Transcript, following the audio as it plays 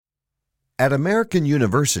At American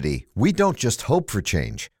University, we don't just hope for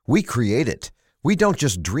change, we create it. We don't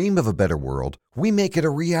just dream of a better world, we make it a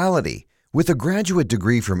reality. With a graduate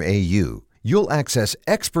degree from AU, you'll access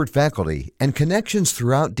expert faculty and connections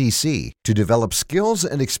throughout DC to develop skills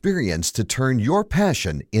and experience to turn your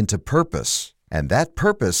passion into purpose. And that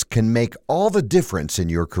purpose can make all the difference in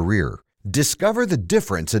your career. Discover the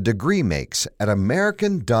difference a degree makes at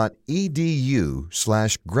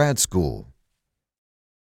american.edu/grad school.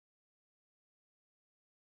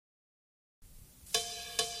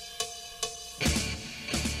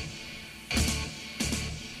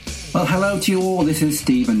 Well, hello to you all. This is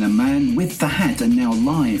Stephen, the man with the hat, and now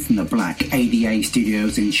live from the Black ADA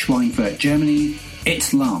studios in Schweinfurt, Germany,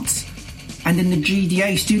 it's Lance. And in the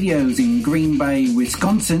GDA studios in Green Bay,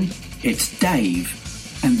 Wisconsin, it's Dave.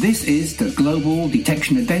 And this is the Global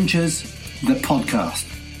Detection Adventures, the podcast.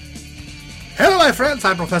 Hello, my friends.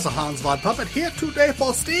 I'm Professor Hans von Puppet here today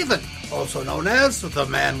for Stephen, also known as the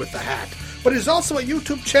man with the hat. But he's also a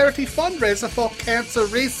YouTube charity fundraiser for cancer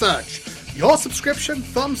research. Your subscription,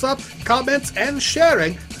 thumbs up, comments, and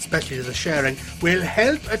sharing, especially the sharing, will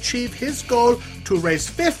help achieve his goal to raise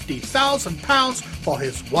 £50,000 for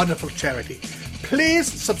his wonderful charity. Please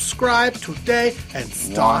subscribe today and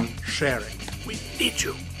start sharing. We need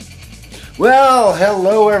you. Well,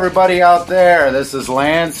 hello everybody out there. This is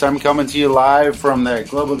Lance. I'm coming to you live from the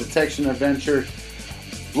Global Detection Adventure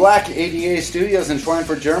Black ADA Studios in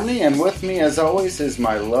Schweinfurt, Germany. And with me, as always, is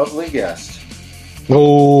my lovely guest.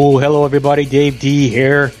 Oh, hello everybody, Dave D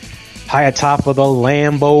here, high atop of the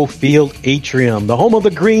Lambeau Field atrium, the home of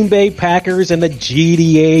the Green Bay Packers and the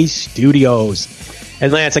GDA studios.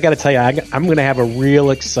 And Lance, I got to tell you, I'm going to have a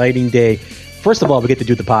real exciting day. First of all, we get to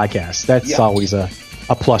do the podcast. That's always a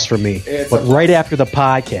plus for me. But right after the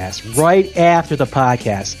podcast,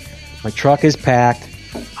 my truck is packed.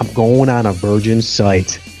 I'm going on a Virgin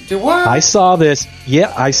site. Do what? I saw this.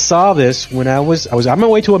 Yeah, I saw this when I was on my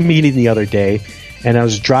way to a meeting the other day. And I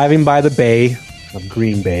was driving by the bay of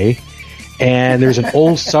Green Bay, and there's an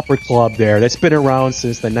old supper club there that's been around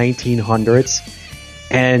since the 1900s,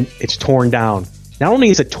 and it's torn down. Not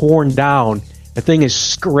only is it torn down, the thing is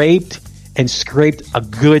scraped a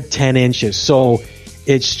good 10 inches. So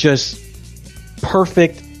it's just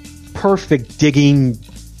perfect digging.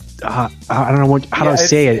 I don't know how to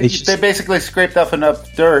say it. They basically scraped off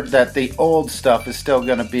enough dirt that the old stuff is still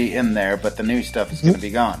going to be in there, but the new stuff is going to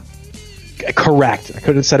be gone. Correct. I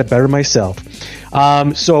couldn't have said it better myself.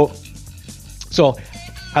 That's what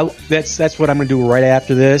I'm going to do right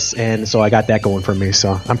after this, and so I got that going for me.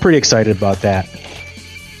 So I'm pretty excited about that.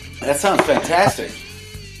 That sounds fantastic.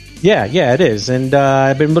 Yeah, it is. And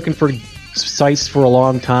I've been looking for sites for a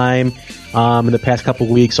long time in the past couple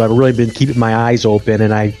of weeks, so I've really been keeping my eyes open,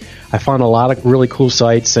 and I found a lot of really cool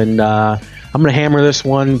sites, and I'm going to hammer this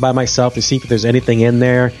one by myself to see if there's anything in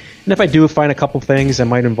there. And if I do find a couple things, I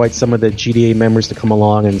might invite some of the GDA members to come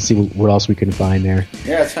along and see what else we can find there.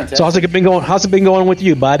 Yeah, it's fantastic. So how's it been going with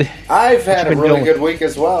you, bud? I've had a really good week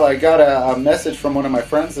as well. I got a message from one of my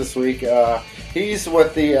friends this week. He's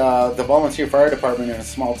with the volunteer fire department in a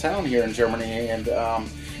small town here in Germany, and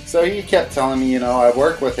so he kept telling me, I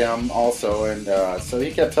work with him also, and so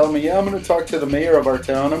he kept telling me, I'm going to talk to the mayor of our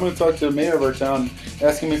town.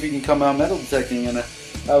 Ask him if he can come out metal detecting, and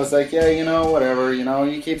I was like, whatever,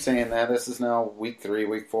 you keep saying that. This is now week 3,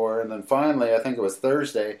 week 4. And then finally, I think it was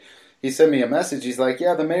Thursday, he sent me a message. He's like,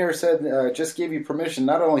 the mayor said just gave you permission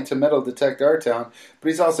not only to metal detect our town, but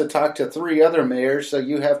he's also talked to 3 other mayors, so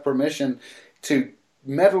you have permission to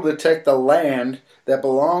metal detect the land that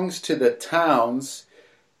belongs to the towns,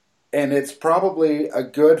 and it's probably a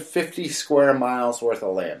good 50 square miles worth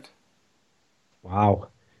of land. Wow.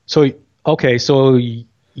 So, okay, so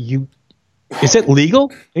you... Is it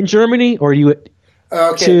legal in Germany, or are you?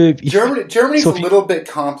 Okay, Germany's a little bit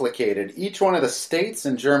complicated. Each one of the states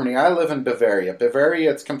in Germany. I live in Bavaria.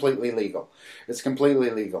 Bavaria, it's completely legal. It's completely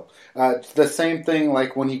legal. The same thing,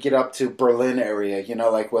 like when you get up to Berlin area,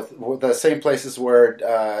 like with the same places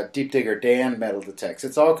where Deep Digger Dan metal detects.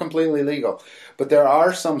 It's all completely legal. But there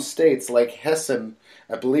are some states like Hessen.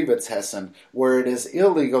 I believe it's Hessen, where it is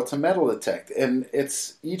illegal to metal detect. And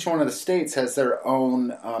each one of the states has their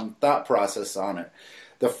own thought process on it.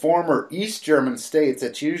 The former East German states,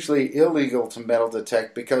 it's usually illegal to metal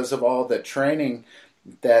detect because of all the training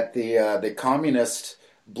that the communist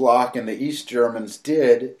bloc and the East Germans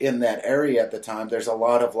did in that area at the time. There's a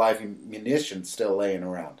lot of live munitions still laying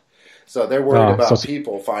around. So they're worried about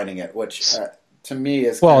people finding it, which... to me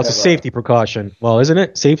is it's a safety precaution. Well, isn't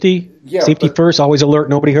it? Safety? Yeah, safety first, always alert,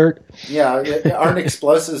 nobody hurt. Yeah, aren't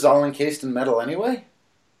explosives all encased in metal anyway?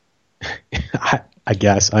 I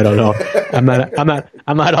guess I don't know. I'm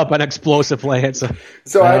not up on explosive, Lance.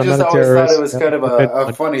 So I just always thought it was kind of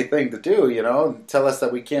a funny thing to do, tell us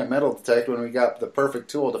that we can't metal detect when we got the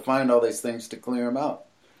perfect tool to find all these things to clear them out.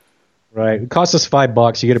 Right. It costs us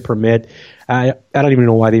 $5. You get a permit. I don't even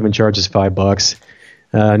know why they even charge us $5.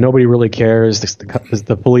 Nobody really cares.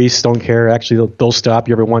 The police don't care. Actually, they'll stop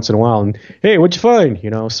you every once in a while and, hey, what'd you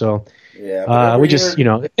find? So. Yeah. We just,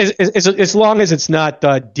 as long as it's not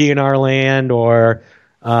DNR land or,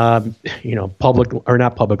 public or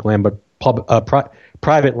not public land, but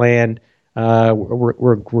private land.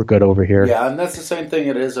 We're good over here. Yeah, and that's the same thing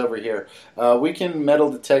it is over here. We can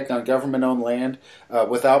metal detect on government-owned land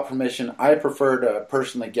without permission. I prefer to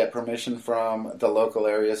personally get permission from the local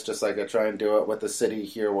areas, just like I try and do it with the city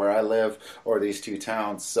here where I live or these two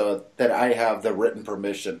towns, so that I have the written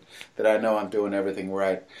permission, that I know I'm doing everything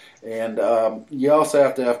right. And you also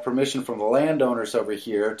have to have permission from the landowners over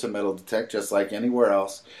here to metal detect, just like anywhere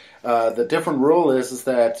else. The different rule is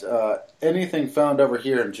that anything found over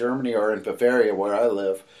here in Germany or in Bavaria, where I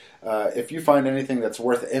live, if you find anything that's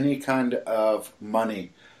worth any kind of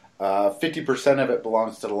money, 50% of it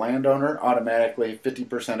belongs to the landowner. Automatically,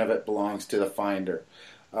 50% of it belongs to the finder.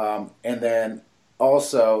 And then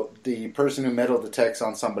also, the person who metal detects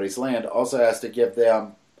on somebody's land also has to give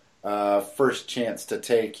them first chance to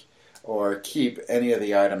take or keep any of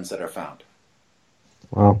the items that are found.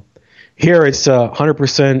 Wow. Here it's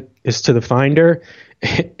 100% is to the finder,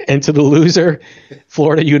 and to the loser,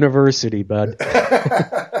 Florida University, bud.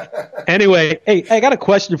 Anyway, hey, I got a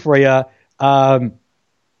question for you. You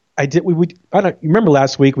remember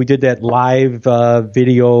last week we did that live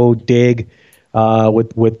video dig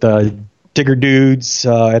with digger dudes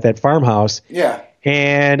at that farmhouse. Yeah.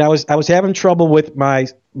 And I was having trouble with my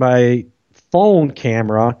phone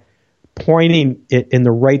camera pointing it in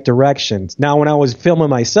the right directions. Now, when I was filming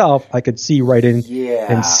myself, I could see right in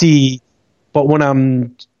and see, but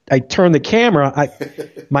when I turned the camera,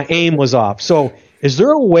 my aim was off. So, is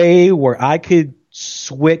there a way where I could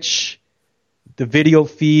switch the video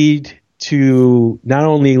feed to not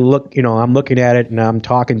only look, I'm looking at it and I'm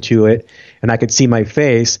talking to it, and I could see my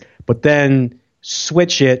face, but then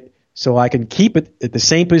switch it so I can keep it at the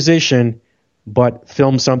same position, but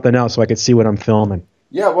film something else so I could see what I'm filming?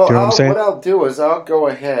 Yeah, well, what I'll do is I'll go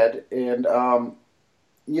ahead and,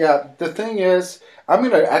 the thing is, I'm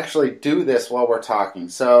going to actually do this while we're talking.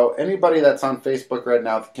 So anybody that's on Facebook right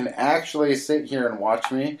now can actually sit here and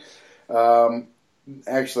watch me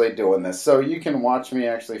actually doing this. So you can watch me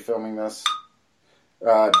actually filming this,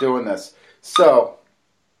 doing this. So,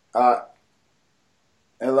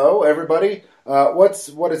 hello, everybody.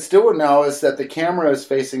 What it's doing now is that the camera is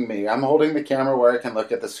facing me. I'm holding the camera where I can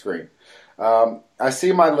look at the screen. I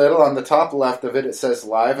see my little, on the top left of it, it says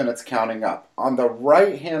live and it's counting up. On the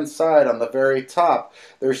right hand side, on the very top,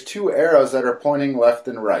 there's two arrows that are pointing left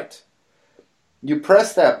and right. You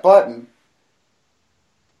press that button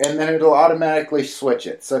and then it'll automatically switch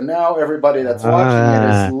it. So now everybody that's watching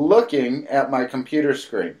it is looking at my computer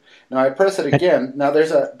screen. Now I press it again. Now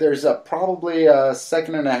there's a probably a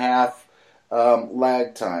second and a half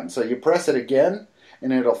lag time. So you press it again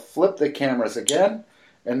and it'll flip the cameras again.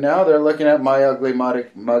 And now they're looking at my ugly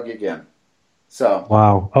mug again. So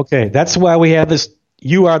wow. Okay, that's why we have this.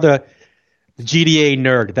 You are the GDA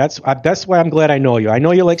nerd. That's why I'm glad I know you. I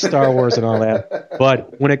know you like Star Wars and all that,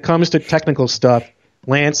 but when it comes to technical stuff,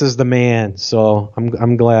 Lance is the man. So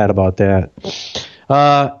I'm glad about that.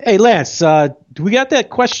 Hey, Lance, do we got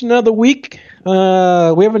that question of the week? We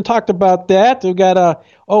haven't talked about that. We got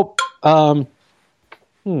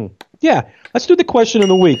yeah. Let's do the question of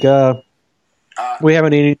the week. We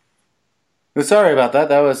haven't any. Sorry about that.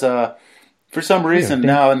 That was for some reason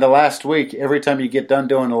now in the last week. Every time you get done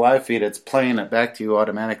doing a live feed, it's playing it back to you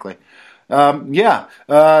automatically. I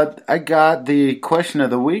got the question of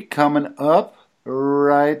the week coming up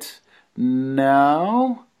right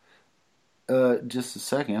now. Just a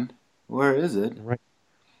second. Where is it? Right.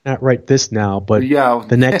 Not right this now, but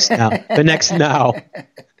the next now. The next now.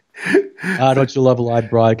 Don't you love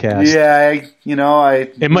live broadcast? Yeah,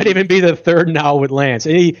 It might even be the third now with Lance.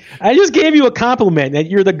 I just gave you a compliment that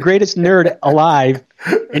you're the greatest nerd alive,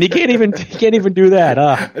 and you can't even do that.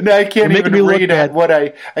 No, I can't even read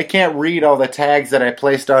I can't read all the tags that I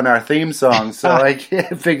placed on our theme song, so I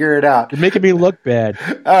can't figure it out. You're making me look bad.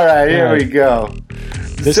 All right, here we go.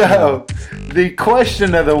 The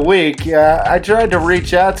question of the week, I tried to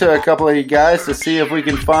reach out to a couple of you guys to see if we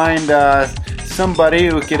can find somebody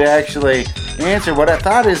who could actually answer what I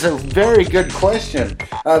thought is a very good question.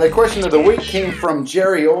 The question of the week came from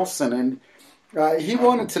Jerry Olson, and He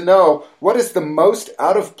wanted to know, what is the most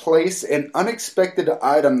out of place and unexpected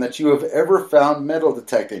item that you have ever found metal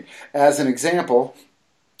detecting? As an example,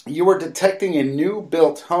 you were detecting a new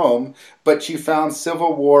built home, but you found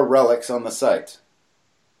Civil War relics on the site.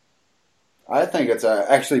 I think it's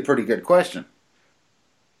actually a pretty good question.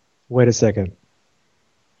 Wait a second.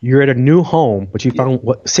 You're at a new home, but you found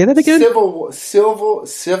what? Say that again. Civil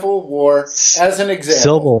War, as an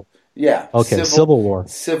example. Yeah. Okay. Civil War.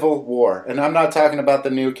 Civil War, and I'm not talking about the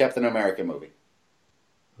new Captain America movie.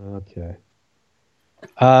 Okay.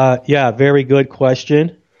 Yeah. Very good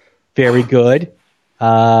question. Very good.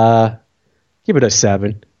 Give it a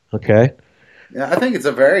 7. Okay. Yeah, I think it's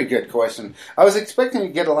a very good question. I was expecting to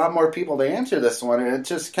get a lot more people to answer this one, and it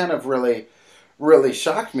just kind of really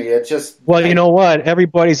shocked me. It just you know what?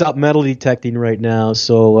 Everybody's out metal detecting right now,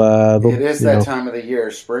 so it is that time of the year.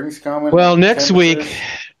 Spring's coming. Well, next week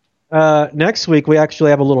we actually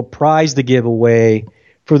have a little prize to give away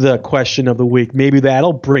for the question of the week. Maybe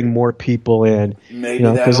that'll bring more people in. Maybe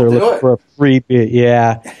because they're looking for a free bit.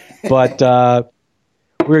 Yeah, but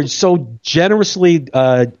we're so generously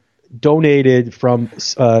donated from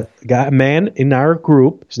a man in our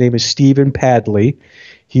group. His name is Stephen Padley.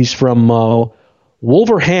 He's from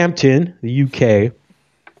Wolverhampton, the UK.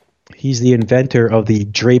 He's the inventor of the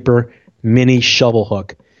Draper Mini Shovel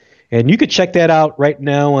Hook. And you could check that out right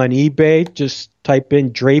now on eBay. Just type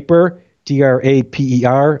in Draper,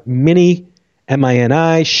 Draper, Mini,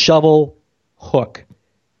 Mini, Shovel Hook.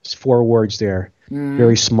 It's 4 words there.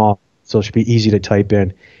 Very small, so it should be easy to type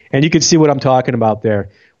in. And you can see what I'm talking about there.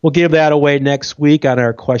 We'll give that away next week on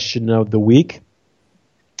our question of the week.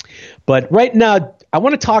 But right now, I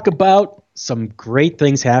want to talk about some great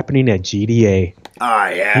things happening at GDA.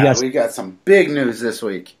 Yeah, we got some big news this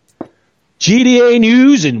week. GDA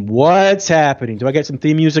news and what's happening. Do I get some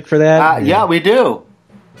theme music for that? Yeah, we do.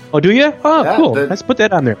 Oh, do you? Oh, yeah, cool. Let's put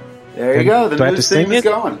that on there. There you go. The news theme is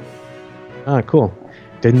going. Oh, cool.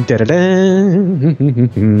 Dun, dun, dun,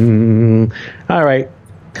 dun. All right.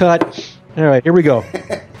 Cut. All right, here we go.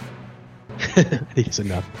 I think it's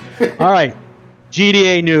enough. All right.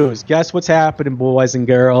 GDA news. Guess what's happening, boys and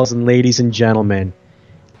girls and ladies and gentlemen?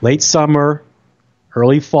 Late summer,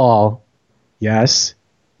 early fall, yes,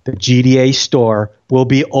 the GDA store will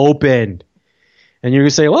be opened. And you're going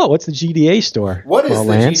to say, oh, what's the GDA store? What is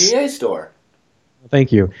the GDA store?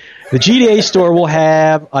 Thank you. The GDA store will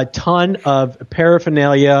have a ton of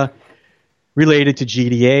paraphernalia related to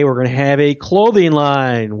GDA. We're going to have a clothing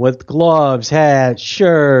line with gloves, hats,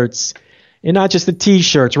 shirts, and not just the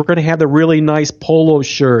T-shirts. We're going to have the really nice polo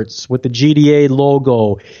shirts with the GDA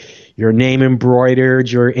logo, your name embroidered,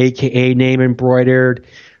 your AKA name embroidered.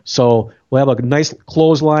 So we'll have a nice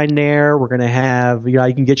clothesline there. We're going to have, you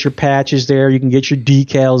can get your patches there. You can get your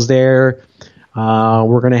decals there.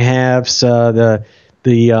 We're going to have the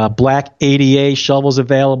black ADA shovels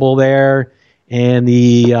available there, and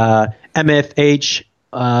the MFH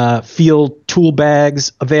field tool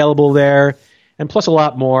bags available there, and plus a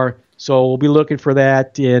lot more. So we'll be looking for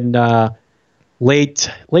that in late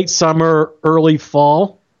summer, early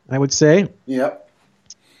fall, I would say. Yep.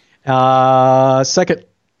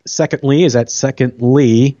 Secondly,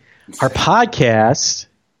 our podcast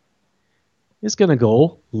is going to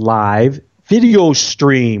go live video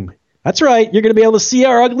stream. That's right. You're going to be able to see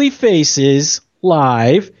our ugly faces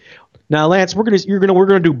live. Now, Lance, we're going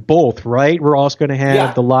to do both, right? We're also going to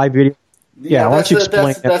have the live video. Yeah, why don't you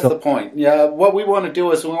explain that? That's the point. Yeah, what we want to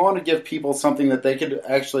do is we want to give people something that they could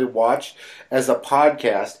actually watch as a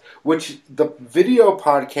podcast, which the video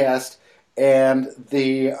podcast and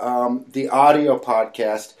the audio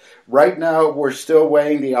podcast. Right now, we're still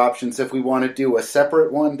weighing the options if we want to do a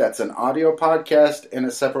separate one that's an audio podcast and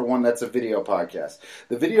a separate one that's a video podcast.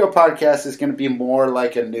 The video podcast is going to be more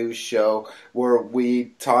like a news show where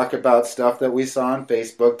we talk about stuff that we saw on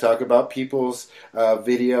Facebook, talk about people's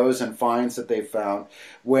videos and finds that they found.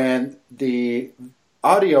 When the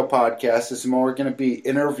audio podcast is more going to be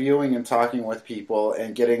interviewing and talking with people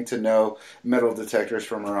and getting to know metal detectors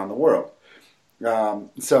from around the world.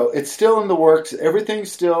 So it's still in the works.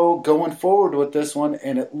 Everything's still going forward with this one,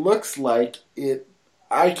 and it looks like it.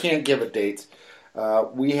 I can't give a date.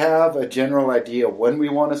 We have a general idea when we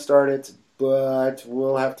want to start it, but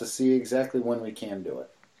we'll have to see exactly when we can do it.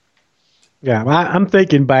 Yeah, I'm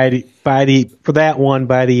thinking by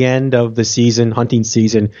the end of the season, hunting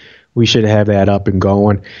season, we should have that up and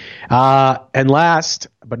going. And last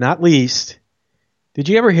but not least, did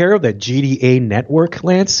you ever hear of the GDA network,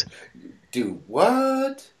 Lance? Do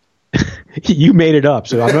what? You made it up,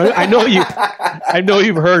 so I know you. I know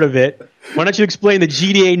you've heard of it. Why don't you explain the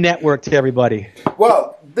GDA network to everybody?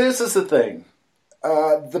 Well, this is the thing.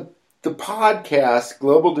 the podcast,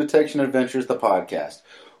 Global Detection Adventures, the podcast,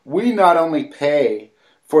 we not only pay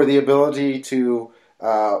for the ability to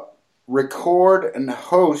record and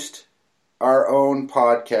host our own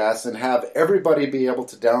podcasts and have everybody be able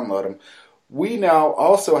to download them, we now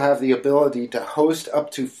also have the ability to host up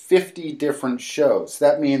to 50 different shows.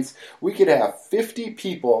 That means we could have 50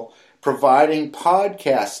 people providing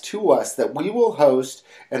podcasts to us that we will host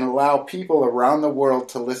and allow people around the world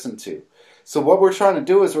to listen to. So what we're trying to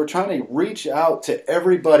do is we're trying to reach out to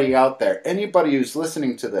everybody out there, anybody who's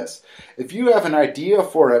listening to this. If you have an idea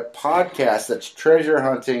for a podcast that's treasure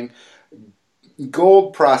hunting,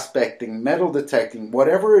 gold prospecting, metal detecting,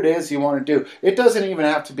 whatever it is you want to do, it doesn't even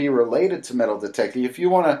have to be related to metal detecting. If you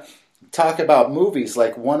want to talk about movies,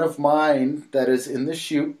 like one of mine that is in the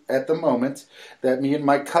shoot at the moment that me and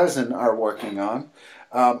my cousin are working on,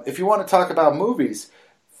 if you want to talk about movies,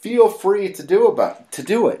 feel free to do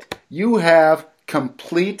it. You have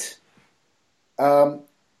complete and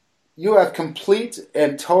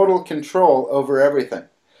total control over everything.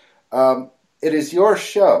 It is your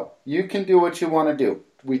show. You can do what you want to do.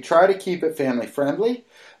 We try to keep it family friendly,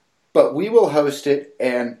 but we will host it,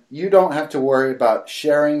 and you don't have to worry about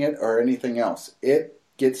sharing it or anything else. It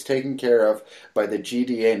gets taken care of by the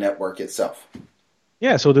GDA network itself.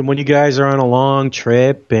 Yeah, so then when you guys are on a long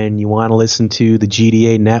trip and you want to listen to the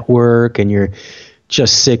GDA network and you're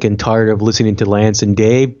just sick and tired of listening to Lance and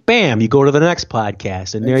Dave, bam, you go to the next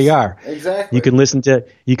podcast, and there you are. Exactly. You can listen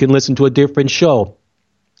to a different show,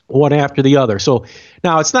 one after the other. So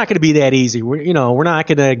now it's not going to be that easy. We're not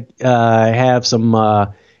going to have some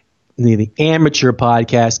the amateur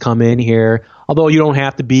podcast come in here, although you don't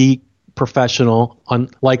have to be professional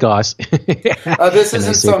like us. This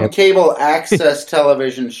isn't some cable access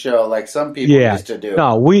television show like some people used to do.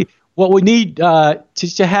 No, what we need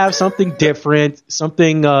to have something different,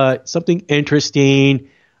 something interesting,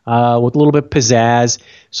 with a little bit pizzazz.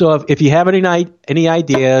 So if you have any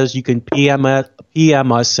ideas, you can PM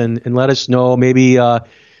us and let us know. Maybe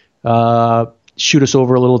shoot us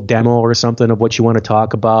over a little demo or something of what you want to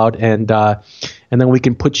talk about, and then we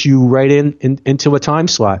can put you right into a time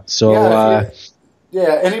slot. So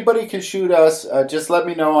anybody can shoot us. Just let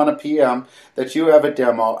me know on a PM that you have a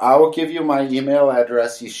demo. I will give you my email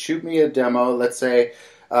address. You shoot me a demo. Let's say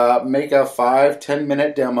make a 5-10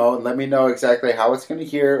 minute demo and let me know exactly how it's going to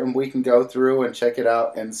hear, and we can go through and check it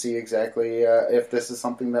out and see exactly if this is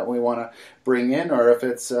something that we want to bring in, or if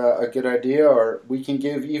it's a good idea, or we can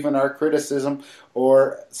give even our criticism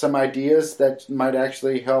or some ideas that might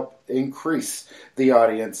actually help increase the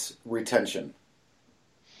audience retention.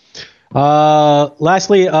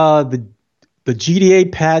 Lastly, the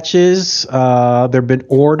GDA patches, they've been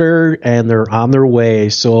ordered and they're on their way.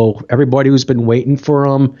 So everybody who's been waiting for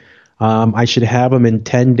them, I should have them in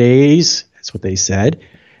 10 days. That's what they said.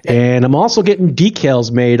 And I'm also getting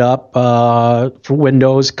decals made up for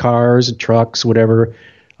windows, cars, and trucks, whatever,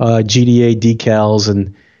 GDA decals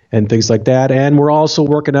and things like that. And we're also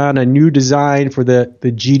working on a new design for the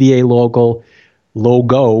GDA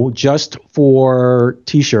logo just for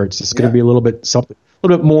T-shirts. It's going to be a little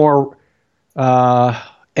bit more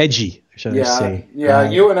edgy, should I say. Yeah,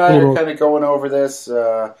 you and I are kind of going over this.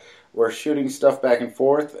 We're shooting stuff back and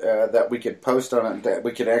forth that we could post on it, that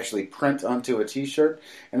we could actually print onto a T-shirt.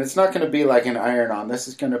 And it's not going to be like an iron-on. This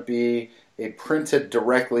is going to be a printed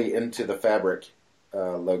directly into the fabric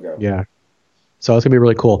logo. Yeah. So it's going to be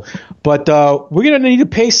really cool. But we're going to need to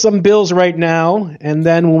pay some bills right now. And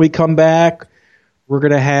then when we come back, we're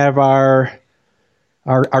going to have our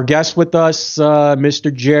guest with us,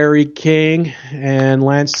 Mr. Jerry King. And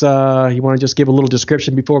Lance, you want to just give a little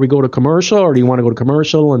description before we go to commercial, or do you want to go to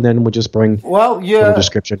commercial and then we'll just bring a little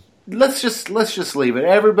description? Let's just leave it.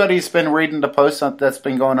 Everybody's been reading the post that's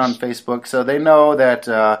been going on Facebook, so they know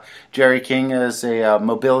that Jerry King is a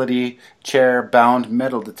mobility chair-bound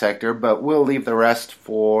metal detector, but we'll leave the rest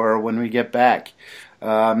for when we get back.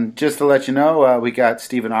 Just to let you know, we got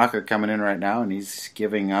Stephen Ocker coming in right now, and he's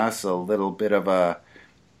giving us a little bit of a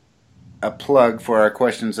plug for our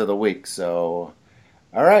questions of the week. So,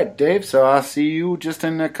 all right, Dave, so I'll see you just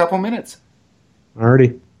in a couple minutes.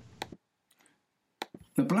 Alrighty.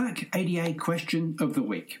 The Black ADA question of the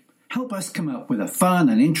week. Help us come up with a fun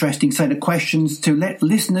and interesting set of questions to let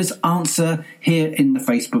listeners answer here in the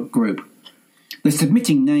Facebook group. The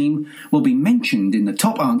submitting name will be mentioned in the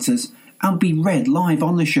top answers and be read live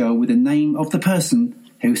on the show with the name of the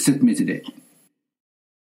person who submitted it.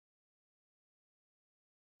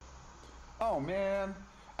 Oh man,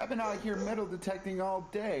 I've been out here metal detecting all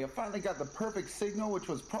day. I finally got the perfect signal, which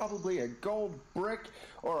was probably a gold brick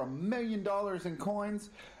or $1 million in coins,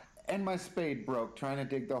 and my spade broke trying to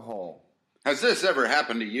dig the hole. Has this ever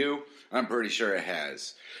happened to you? I'm pretty sure it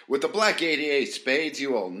has. With the Black 88 spades,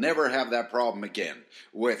 you will never have that problem again.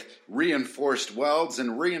 With reinforced welds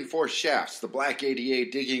and reinforced shafts, the Black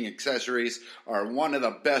 88 digging accessories are one of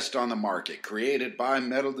the best on the market, created by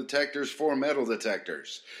metal detectors for metal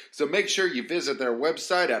detectors. So make sure you visit their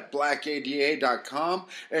website at blackada.com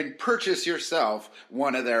and purchase yourself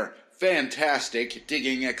one of their fantastic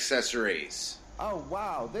digging accessories. Oh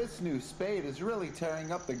wow, this new spade is really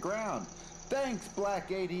tearing up the ground. Thanks,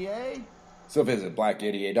 Black 88. So visit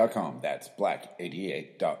blackada.com. That's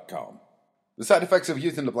blackada.com. The side effects of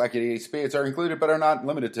using the Black 88 spades are included but are not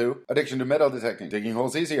limited to addiction to metal detecting, digging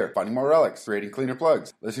holes easier, finding more relics, creating cleaner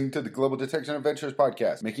plugs, listening to the Global Detection Adventures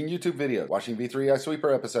podcast, making YouTube videos, watching V3i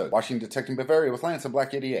Sweeper episodes, watching Detecting Bavaria with Lance and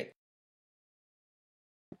Black 88.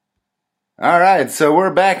 All right, so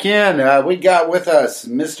we're back in. We got with us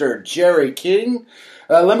Mr. Jerry King.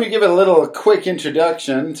 Let me give a little quick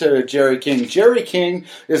introduction to Jerry King. Jerry King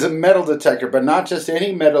is a metal detector, but not just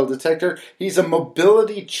any metal detector. He's a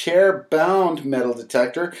mobility chair-bound metal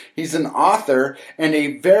detector. He's an author and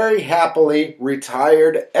a very happily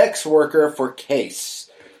retired ex-worker for Case.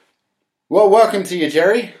 Well, welcome to you,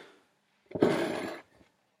 Jerry.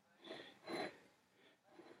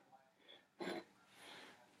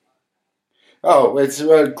 Oh, it's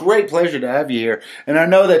a great pleasure to have you here. And I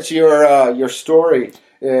know that your story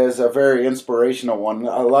is a very inspirational one.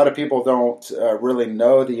 A lot of people don't really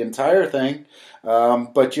know the entire thing,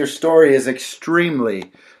 but your story is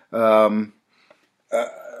extremely, really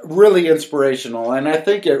inspirational. And I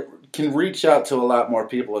think it can reach out to a lot more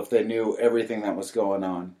people if they knew everything that was going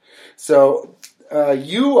on. So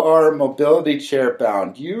you are mobility chair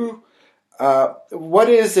bound. What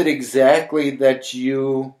is it exactly that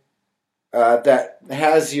you... that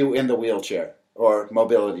has you in the wheelchair or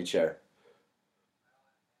mobility chair?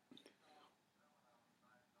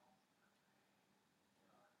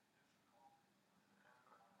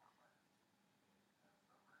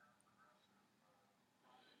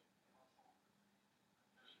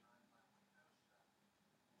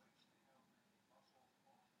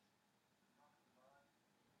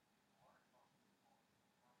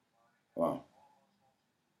 Wow.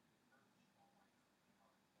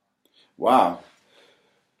 Wow.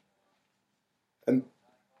 And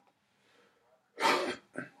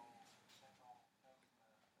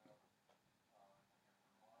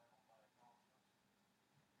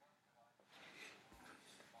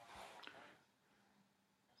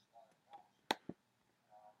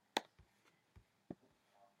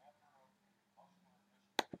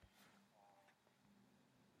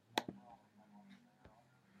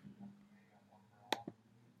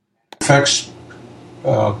affects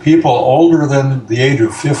people older than the age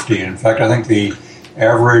of 50. In fact, I think the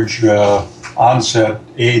average onset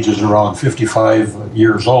age is around 55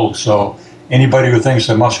 years old. So anybody who thinks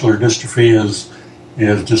that muscular dystrophy is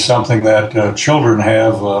just something that children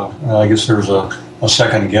have, I guess there's a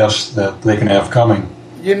second guess that they can have coming.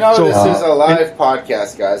 You know, so, this is a live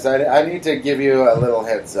podcast, guys. I need to give you a little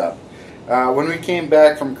heads up. When we came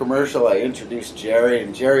back from commercial, I introduced Jerry,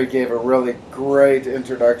 and Jerry gave a really great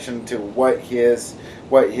introduction to what his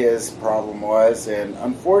problem was. And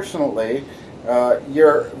unfortunately,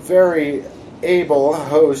 your very able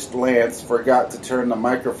host, Lance, forgot to turn the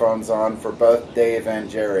microphones on for both Dave and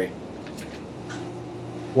Jerry.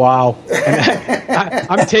 Wow.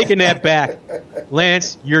 I'm taking that back.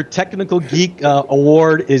 Lance, your Technical Geek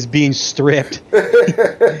award is being stripped.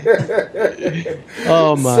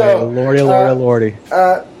 Oh, my lordy.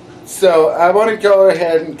 So I want to go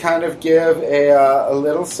ahead and kind of give a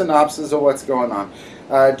little synopsis of what's going on.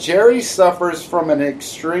 Jerry suffers from an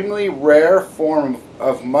extremely rare form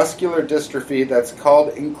of muscular dystrophy that's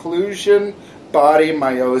called inclusion body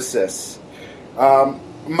myositis.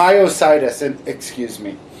 Myositis, excuse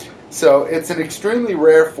me. So it's an extremely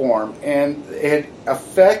rare form, and it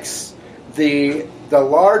affects the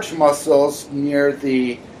large muscles near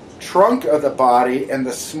the trunk of the body and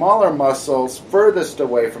the smaller muscles furthest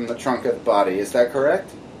away from the trunk of the body. Is that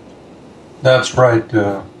correct? That's right,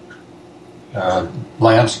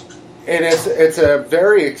 Lance. And it's a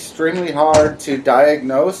very extremely hard to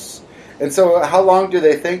diagnose. And so how long do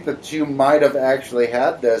they think that you might have actually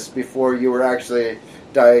had this before you were actually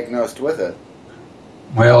diagnosed with it?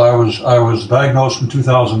 Well, I was diagnosed in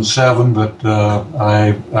 2007, but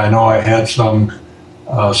I know I had some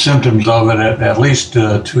symptoms of it at least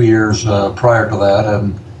 2 years prior to that,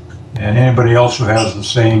 and anybody else who has the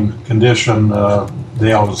same condition,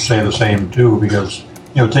 they always say the same too, because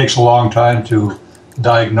it takes a long time to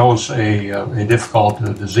diagnose a difficult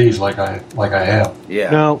disease like I have.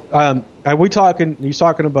 Yeah. Now, are we talking? You're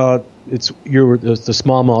talking about the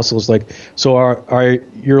small muscles. Like, so are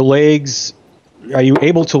your legs? Are you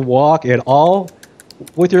able to walk at all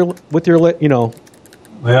with your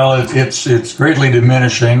Well, it's greatly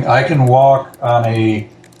diminishing. I can walk on a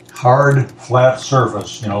hard, flat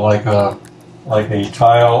surface, like a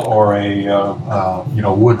tile or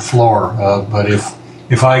a wood floor. But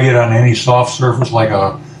if I get on any soft surface like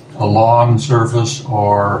a lawn surface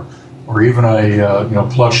or even a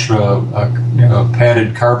plush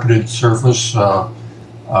padded carpeted surface,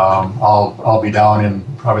 I'll be down in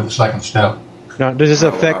probably the second step. Now, does this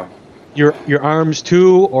affect your arms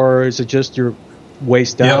too, or is it just your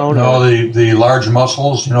waist down? Yep, the large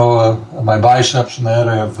muscles, my biceps and that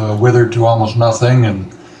have withered to almost nothing,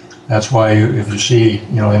 and that's why if you see,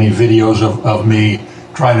 any videos of me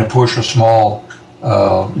trying to push a small,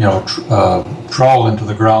 trowel into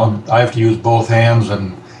the ground, I have to use both hands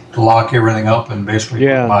and to lock everything up and basically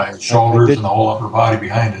put my shoulders and the whole upper body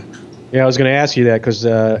behind it. Yeah, I was going to ask you that because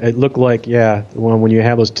it looked like, when you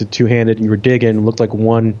have those two-handed, you were digging, it looked like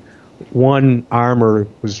one arm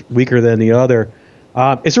was weaker than the other.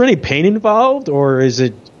 Is there any pain involved, or is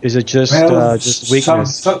it just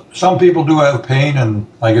weakness? Some people do have pain, and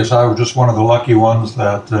I guess I was just one of the lucky ones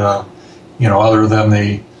that, other than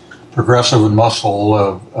the progressive and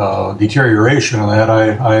muscle deterioration and that,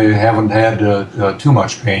 I haven't had too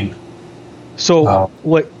much pain. So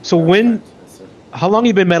how long have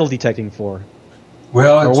you been metal detecting for?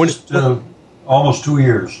 Well, it's almost 2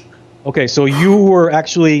 years. Okay, so you were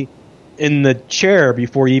actually in the chair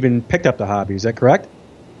before you even picked up the hobby. Is that correct?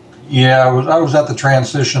 Yeah, I was at the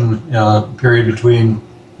transition period between,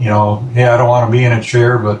 I don't want to be in a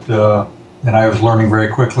chair, but then I was learning very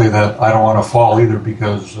quickly that I don't want to fall either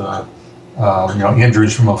because,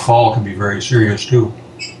 injuries from a fall can be very serious too.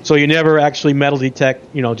 So you never actually metal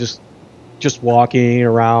detect, just walking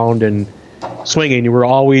around and swinging.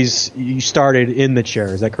 You started in the chair.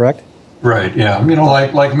 Is that correct? Right. Yeah.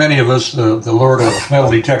 Like many of us, the lure of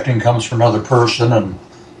metal detecting comes from another person, and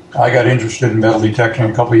I got interested in metal detecting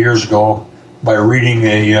a couple of years ago by reading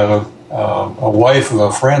a wife of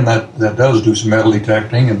a friend that does do some metal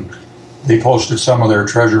detecting, and they posted some of their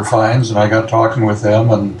treasure finds, and I got talking with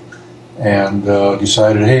them and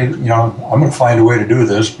decided, hey, I'm going to find a way to do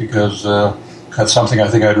this because that's something I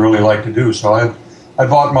think I'd really like to do. So I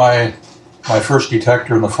bought my first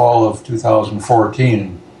detector in the fall of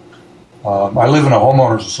 2014. I live in a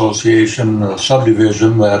homeowners association, a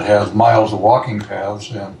subdivision that has miles of walking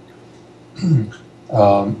paths, and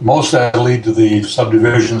most that lead to the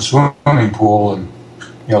subdivision swimming pool. And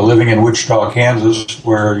living in Wichita, Kansas,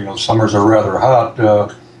 where summers are rather hot,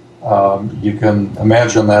 you can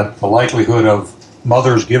imagine that the likelihood of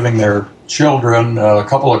mothers giving their children a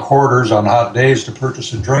couple of quarters on hot days to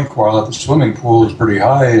purchase a drink while at the swimming pool is pretty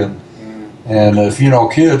high. And if you know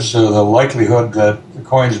kids, the likelihood that the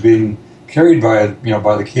coins being carried by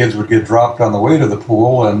the kids would get dropped on the way to the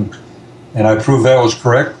pool, and I proved that was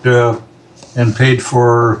correct, and paid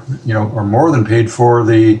for, or more than paid for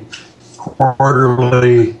the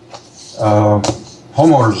quarterly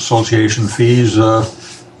homeowners association fees,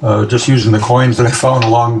 just using the coins that I found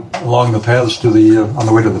along the paths on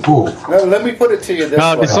the way to the pool. Well, let me put it to you this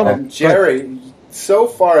way, Jerry. So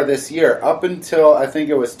far this year, up until I think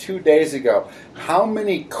it was 2 days ago, how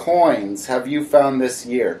many coins have you found this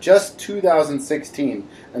year? Just 2016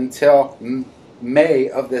 until May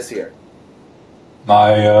of this year.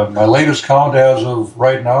 My latest count as of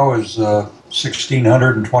right now is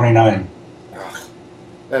 1,629.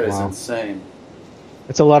 That is insane.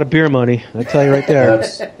 That's a lot of beer money, I tell you right there.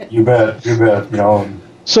 You bet.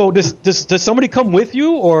 So does somebody come with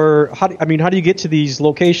you, or how do you get to these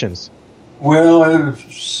locations? Well,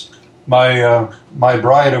 my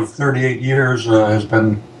bride of 38 years has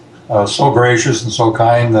been so gracious and so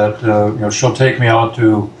kind that she'll take me out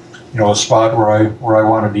to a spot where I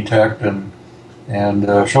want to detect, and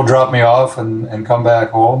she'll drop me off and come back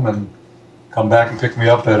home and come back and pick me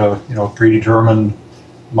up at a predetermined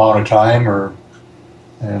amount of time.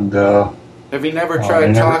 Have you never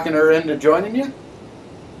tried talking her into joining you?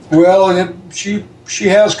 Well, she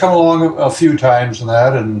has come along a few times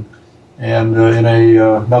and in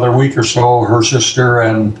another week or so, her sister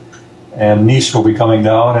and niece will be coming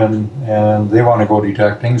down, and they want to go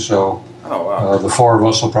detecting. So the four of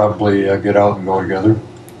us will probably get out and go together.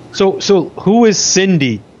 So who is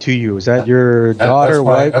Cindy to you? Is that your daughter,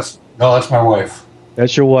 wife? That's my wife.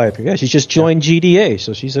 That's your wife. Yeah, she's just joined GDA,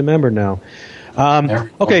 so she's a member now.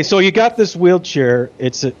 Okay, so you got this wheelchair.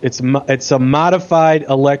 It's a modified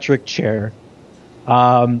electric chair.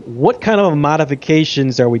 What kind of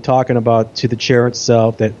modifications are we talking about to the chair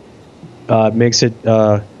itself that makes it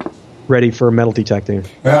ready for metal detecting?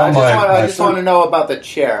 Well, I just want to know about the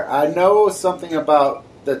chair. I know something about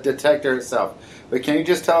the detector itself, but can you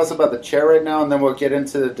just tell us about the chair right now, and then we'll get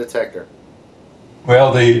into the detector?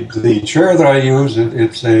 Well, the chair that I use,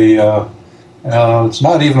 it's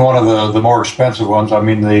not even one of the more expensive ones. I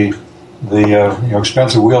mean, the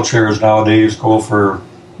expensive wheelchairs nowadays go for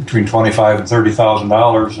between $25,000 and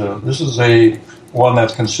 $30,000. This is one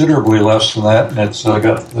that's considerably less than that, and it's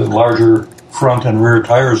got the larger front and rear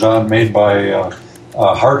tires on, made by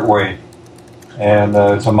Hartway, and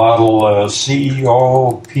it's a model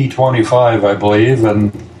CEO P25, I believe,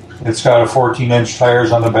 and it's got a 14-inch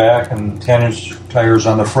tires on the back and 10-inch tires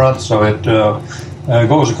on the front, so it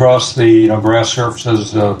goes across the grass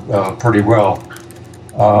surfaces pretty well.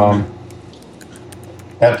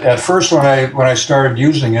 At first, when I started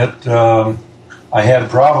using it, I had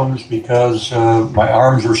problems because my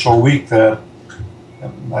arms were so weak that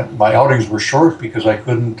my outings were short because I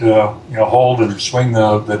couldn't hold and swing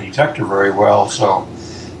the detector very well. So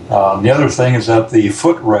the other thing is that the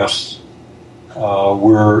footrests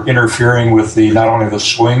were interfering with not only the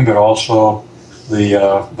swing but also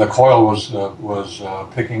the coil was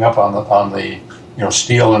picking up on the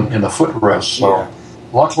steel in the footrest. So. Yeah.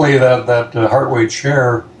 Luckily, that Hartway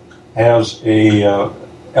chair has a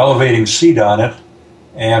elevating seat on it,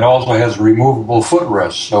 and also has a removable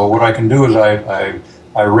footrest. So what I can do is I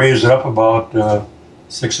raise it up about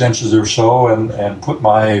 6 inches or so, and put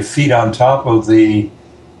my feet on top of the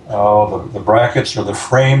brackets or the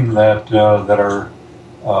frame that are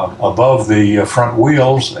above the front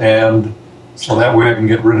wheels, and so that way I can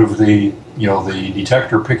get rid of the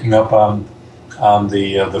detector picking up on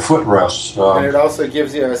the footrest. And it also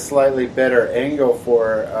gives you a slightly better angle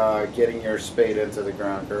for getting your spade into the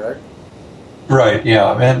ground, correct? Right,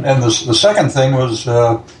 yeah. And the second thing was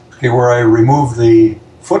where I removed the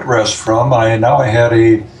footrest from,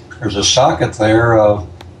 there's a socket there, a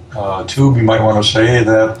tube you might want to say,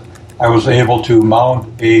 that I was able to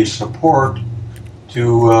mount a support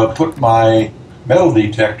to put my metal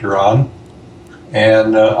detector on,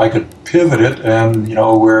 and I could pivot it, and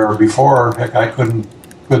where before, heck, I couldn't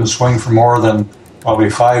swing for more than probably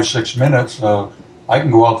 5-6 minutes. I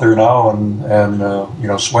can go out there now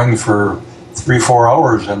and swing for 3-4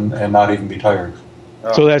 hours and not even be tired.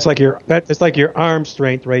 So that's like your arm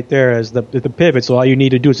strength right there as the pivot. So all you need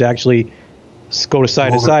to do is actually go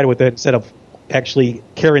side to side with it instead of actually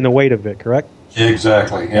carrying the weight of it. Correct?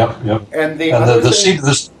 Exactly. Yep. And the seat.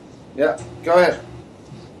 Yeah. Go ahead.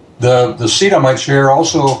 The seat on my chair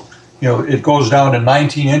also, it goes down to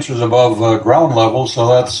 19 inches above ground level, so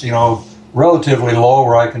that's, relatively low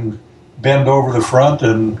where I can bend over the front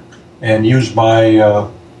and use my,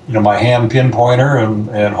 my hand pinpointer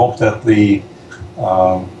and hope that the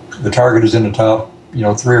target is in the top,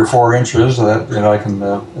 3 or 4 inches, that I can,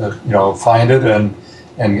 find it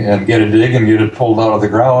and get a dig and get it pulled out of the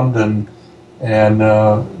ground.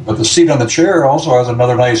 But the seat on the chair also has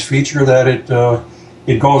another nice feature that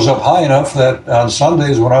it goes up high enough that on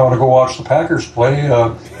Sundays when I want to go watch the Packers play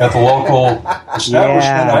at the local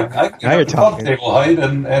establishment, I can get up to pump table height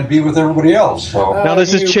and be with everybody else. So now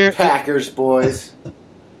does this chair, Packers boys,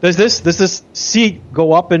 does this seat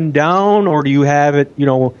go up and down, or do you have it?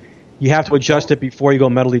 You have to adjust it before you go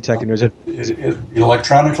metal detecting. Or is it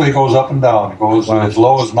electronically goes up and down? It goes as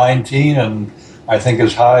low as 19, and I think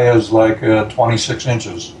as high as like 26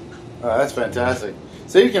 inches. Oh, that's fantastic.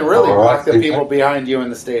 So you can really rock the people behind you in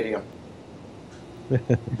the stadium.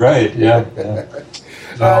 Right, yeah.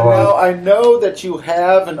 Now, I know that you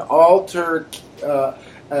have an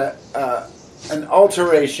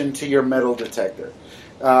alteration to your metal detector.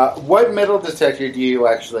 What metal detector do you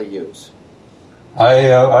actually use? I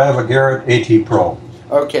have a Garrett AT Pro.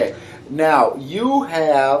 Okay. Now, you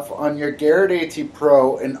have on your Garrett AT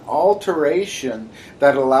Pro an alteration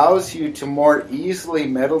that allows you to more easily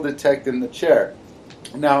metal detect in the chair.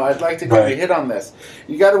 Now, I'd like to give you a hit on this.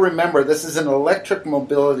 You got to remember, this is an electric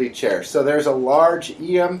mobility chair, so there's a large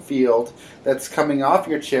EM field that's coming off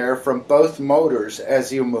your chair from both motors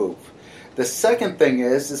as you move. The second thing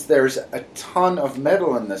is there's a ton of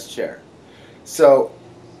metal in this chair. So,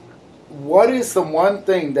 what is the one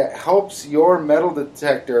thing that helps your metal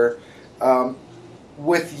detector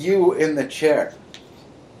with you in the chair?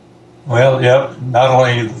 Well, yeah, not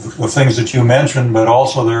only the things that you mentioned, but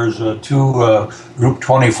also there's two Group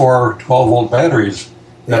 24 12-volt batteries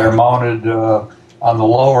that are mounted on the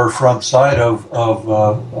lower front side of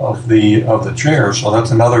the chair. So that's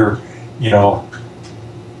another,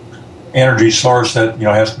 energy source that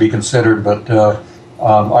has to be considered. But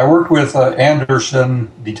I worked with Anderson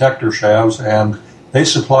detector shafts, and they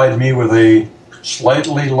supplied me with a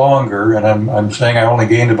slightly longer, and I'm saying I only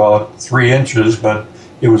gained about 3 inches, but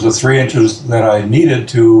it was the 3 inches that I needed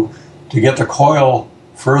to get the coil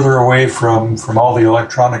further away from all the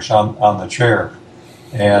electronics on the chair.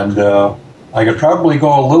 And I could probably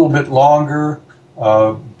go a little bit longer,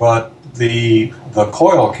 but the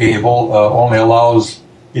coil cable only allows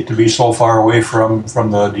it to be so far away from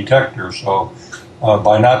the detector. So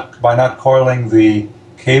by not coiling the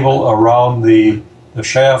cable around the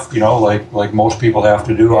shaft, like most people have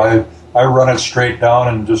to do, I run it straight down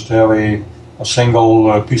and just have a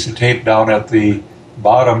single piece of tape down at the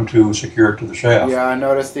bottom to secure it to the shaft. Yeah, I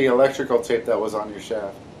noticed the electrical tape that was on your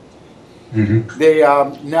shaft.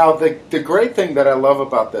 Mm-hmm. Now the great thing that I love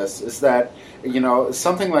about this is that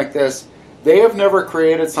something like this, they have never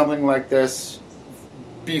created something like this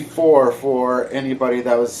before for anybody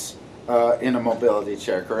that was in a mobility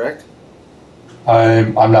chair, correct?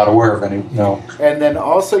 I'm not aware of any, no. And then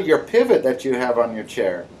also your pivot that you have on your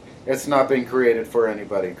chair, it's not been created for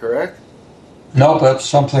anybody, correct? No, that's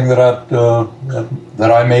something that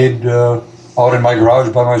I made out in my garage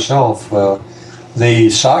by myself. The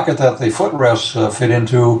socket that the footrests fit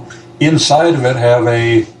into, inside of it have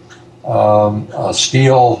a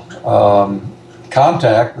steel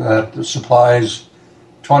contact that supplies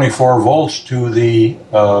 24 volts to the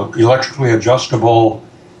electrically adjustable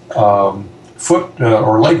foot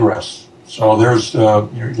or leg rests. So there's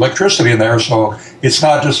electricity in there, so it's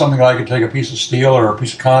not just something I could take a piece of steel or a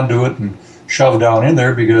piece of conduit and shove down in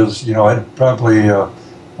there, because I'd probably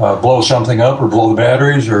blow something up or blow the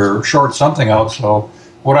batteries or short something out. So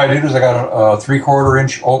what I did is I got a 3/4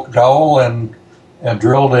 inch oak dowel and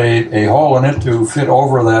drilled a hole in it to fit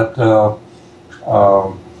over that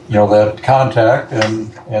that contact,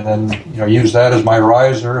 and then use that as my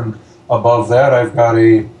riser. And above that, I've got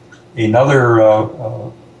another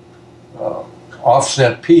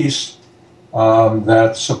offset piece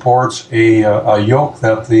that supports a yoke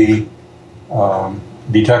that the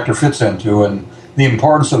detector fits into. And the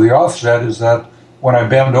importance of the offset is that when I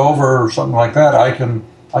bend over or something like that, I can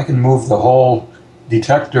move the whole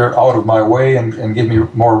detector out of my way and give me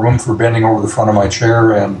more room for bending over the front of my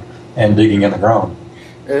chair and digging in the ground.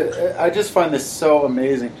 I just find this so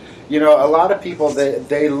amazing. A lot of people,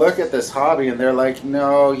 they look at this hobby and they're like,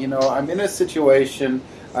 no, I'm in a situation,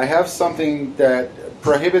 I have something that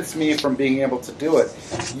prohibits me from being able to do it.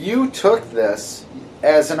 You took this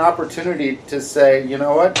as an opportunity to say, you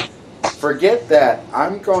know what, forget that.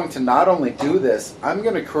 I'm going to not only do this, I'm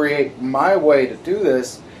going to create my way to do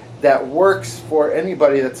this that works for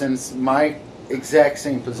anybody that's in my exact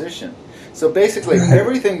same position. So basically,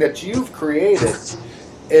 everything that you've created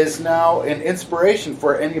is now an inspiration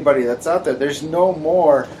for anybody that's out there. There's no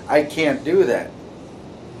more, I can't do that.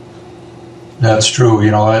 That's true.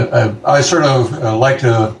 I sort of like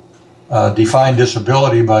to define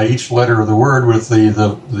disability by each letter of the word, with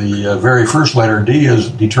the very first letter, D, is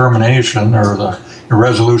determination, or the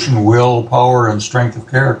resolution, will, power, and strength of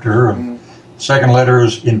character. And second letter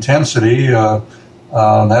is intensity.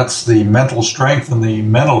 That's the mental strength and the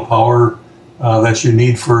mental power that you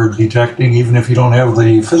need for detecting, even if you don't have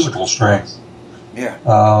the physical strength. Yeah.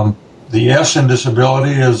 The S in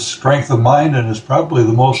disability is strength of mind, and is probably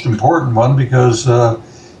the most important one, because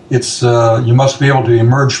it's you must be able to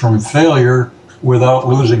emerge from failure without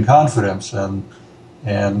losing confidence, and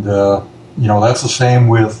that's the same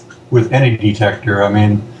with any detector. I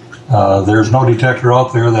mean, there's no detector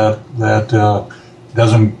out there that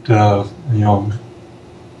doesn't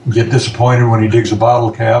get disappointed when he digs a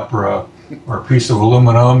bottle cap or a piece of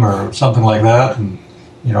aluminum or something like that, and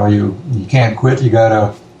you can't quit. You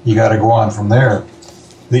gotta go on from there.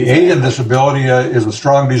 The A in disability is a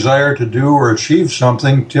strong desire to do or achieve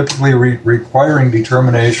something, typically requiring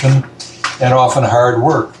determination and often hard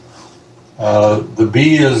work. The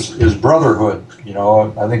B is brotherhood.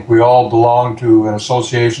 I think we all belong to an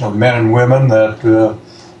association of men and women that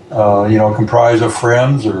comprise of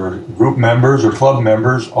friends or group members or club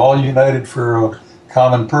members, all united for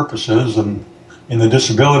common purposes. And in the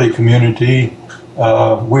disability community,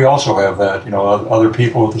 we also have that. Other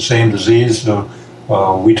people with the same disease.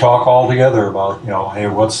 We talk all together about, hey,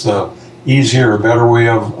 what's the easier or better way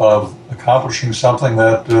of accomplishing something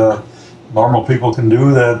that normal people can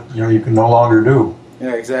do that you can no longer do.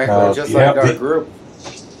 Yeah, exactly. Just like our group.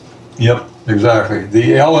 Yep, exactly.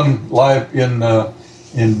 The L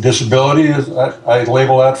in disability is, I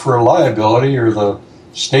label that for a liability, or the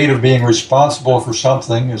state of being responsible for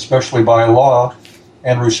something, especially by law,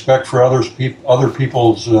 and respect for other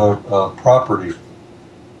people's property.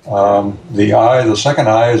 The second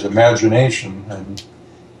eye is imagination, and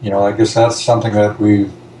I guess that's something that we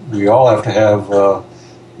all have to have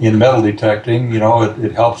in metal detecting.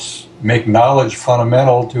 It helps make knowledge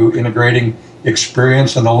fundamental to integrating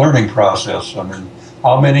experience in the learning process. I mean,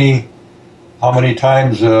 how many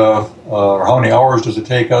times or how many hours does it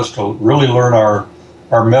take us to really learn our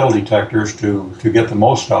metal detectors to get the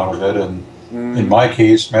most out of it? And in my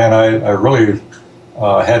case, man, I really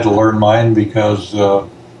had to learn mine because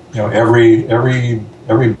every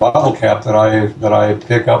bottle cap that I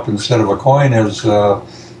pick up instead of a coin is a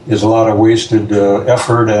lot of wasted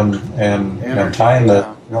effort and time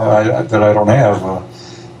that I don't have.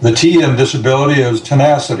 The T in disability is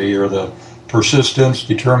tenacity, or the persistence,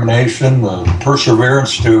 determination, the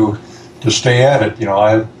perseverance to stay at it.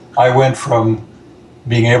 I went from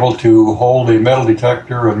being able to hold a metal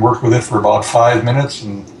detector and work with it for about 5 minutes,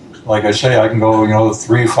 and like I say, I can go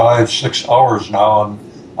 3, 5, 6 hours now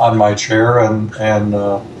on my chair and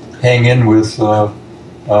hang in with with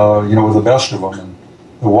the best of them. And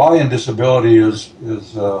the Y in disability is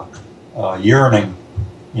yearning,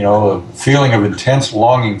 a feeling of intense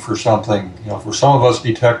longing for something. For some of us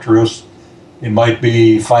detectorists, it might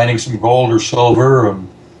be finding some gold or silver, and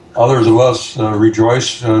others of us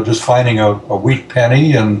rejoice just finding a weak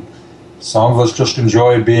penny, and some of us just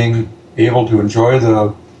enjoy being able to enjoy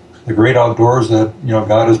the great outdoors that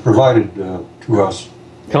God has provided to us.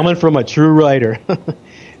 Coming from a true writer,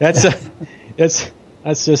 that's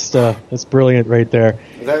brilliant right there.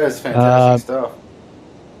 That is fantastic stuff.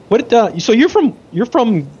 So you're from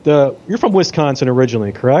Wisconsin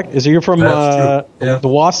originally, correct? You're from the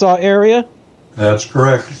Wausau area? That's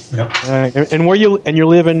correct. Yep. And you're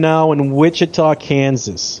living now in Wichita,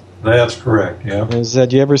 Kansas. That's correct. Yeah. Do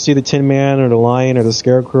you ever see the Tin Man or the Lion or the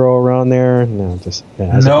Scarecrow around there? No,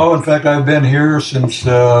 no. In fact, I've been here since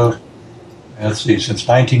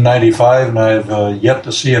 1995, and I've yet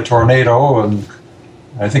to see a tornado. And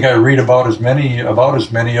I think I read about as many of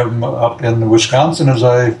them up in Wisconsin as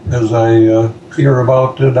I hear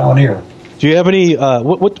about down here. Do you have any?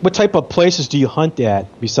 What type of places do you hunt at?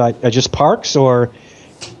 Besides just parks or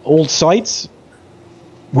old sites?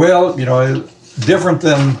 Well, different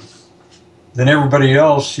than everybody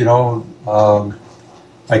else.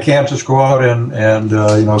 I can't just go out and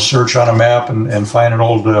search on a map and find an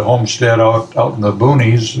old homestead out in the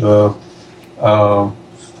boonies.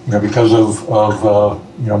 Because of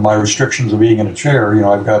my restrictions of being in a chair.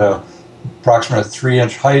 I've got a approximate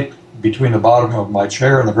 3-inch height between the bottom of my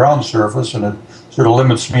chair and the ground surface, and it sort of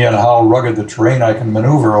limits me on how rugged the terrain I can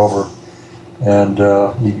maneuver over. And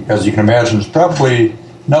as you can imagine, it's probably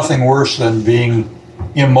nothing worse than being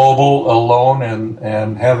immobile, alone,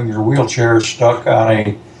 and having your wheelchair stuck on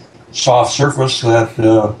a soft surface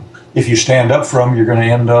that if you stand up from, you're going to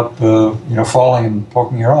end up falling and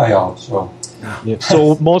poking your eye out. So. Yeah.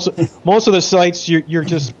 So most of the sites you're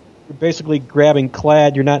just basically grabbing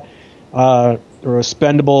clad. You're not or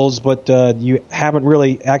expendables, but you haven't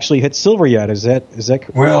really actually hit silver yet. Is that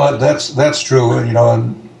correct? Well, that's true. And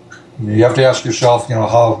you have to ask yourself,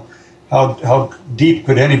 how deep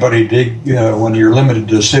could anybody dig when you're limited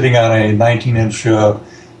to sitting on a 19-inch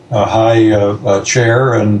high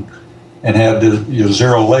chair and had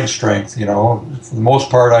zero leg strength. For the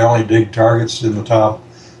most part, I only dig targets in the top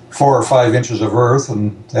 4 or 5 inches of earth,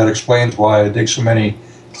 and that explains why I dig so many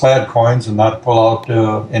clad coins and not pull out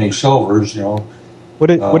any silvers.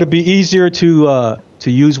 Would it be easier to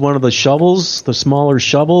use one of the shovels, the smaller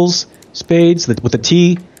shovels, spades with the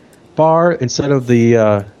T bar instead of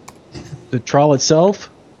the trowel itself?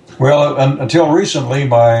 Well, until recently,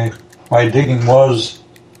 my digging was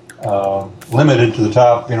limited to the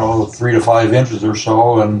top, 3 to 5 inches or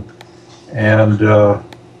so, and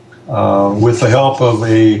with the help of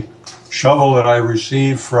a shovel that I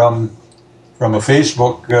received from a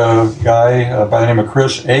Facebook guy by the name of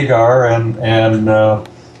Chris Agar and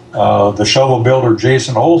the shovel builder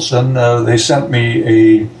Jason Olson, they sent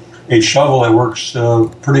me a shovel that works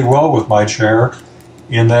pretty well with my chair.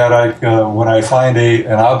 In that, when I find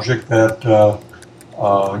an object that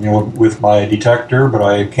with my detector, but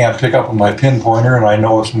I can't pick up with my pinpointer, and I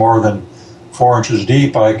know it's more than 4 inches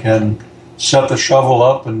deep, I can set the shovel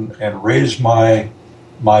up and raise my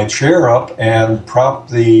chair up and prop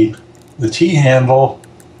the T-handle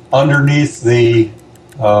underneath the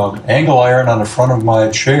angle iron on the front of my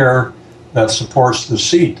chair that supports the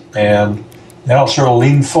seat. And then I'll sort of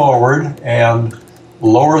lean forward and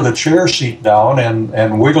lower the chair seat down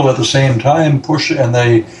and wiggle at the same time, push, and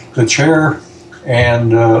the chair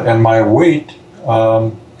and my weight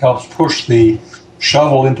helps push the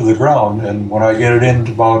shovel into the ground. And when I get it in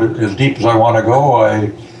about as deep as I want to go,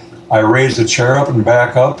 I raise the chair up and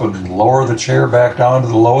back up and lower the chair back down to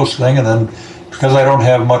the lowest thing, and then because I don't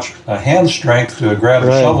have much hand strength to grab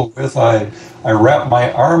the shovel with, I wrap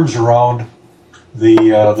my arms around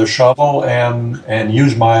the shovel and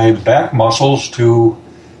use my back muscles to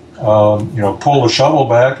pull the shovel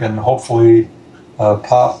back and hopefully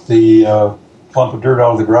pop the clump of dirt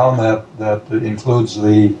out of the ground that includes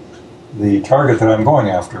the target that I'm going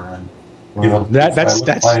after. And that's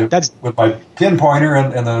with my pinpointer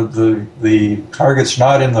and the target's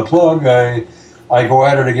not in the plug, I go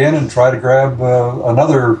at it again and try to grab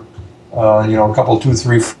another a couple, 2,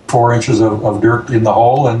 3, 4 inches of dirt in the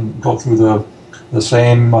hole and go through the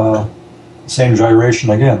same gyration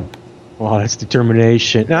again. Well, that's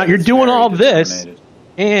determination. Now you're doing all this,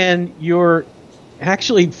 and you're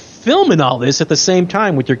actually filming all this at the same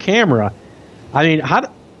time with your camera. I mean,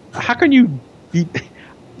 how can you be?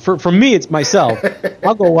 For me, it's myself.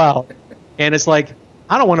 I'll go out, and it's like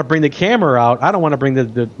I don't want to bring the camera out. I don't want to bring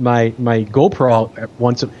my GoPro out at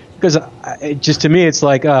once because to me it's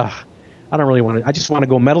like I don't really want to. I just want to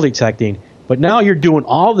go metal detecting. But now you're doing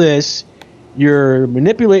all this. You're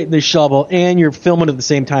manipulating the shovel and you're filming at the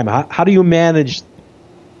same time. How do you manage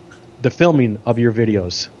the filming of your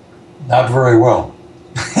videos? Not very well.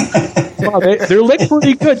 Well, they look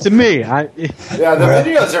pretty good to me. The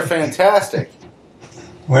videos are fantastic.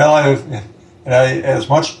 Well, as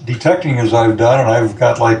much detecting as I've done, and I've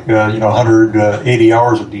got 180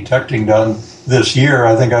 hours of detecting done this year.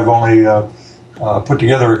 I think I've only put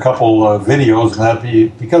together a couple videos, and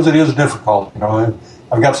that because it is difficult.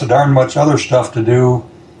 I've got so darn much other stuff to do,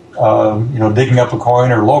 digging up a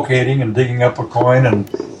coin or locating and digging up a coin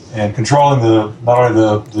and controlling not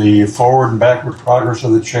only the forward and backward progress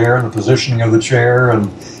of the chair and the positioning of the chair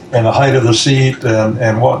and the height of the seat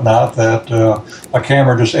and whatnot, that a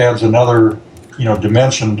camera just adds another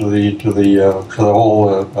dimension to the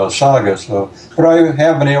whole saga. So, but I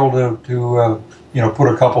have been able to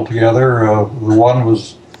put a couple together. The one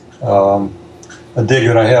was a dig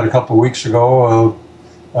that I had a couple of weeks ago.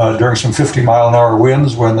 During some 50-mile-an-hour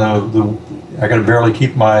winds, when I could barely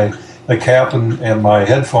keep the cap and my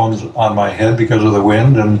headphones on my head because of the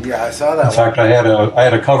wind. And yeah, I saw that. In fact, I had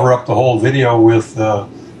to cover up the whole video with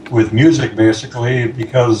music basically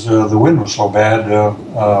because the wind was so bad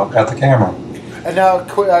at the camera. And now,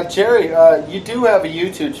 Jerry, you do have a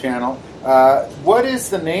YouTube channel. What is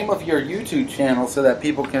the name of your YouTube channel so that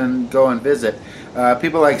people can go and visit?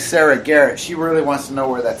 People like Sarah Garrett, she really wants to know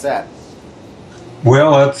where that's at.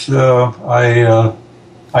 Well, that's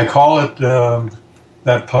I call it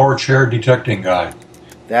that power chair detecting guy.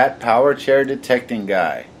 That power chair detecting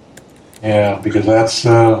guy. Yeah, because that's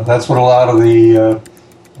what a lot of the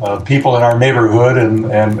people in our neighborhood and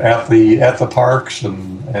at the parks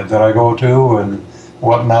and that I go to and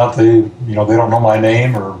whatnot, they don't know my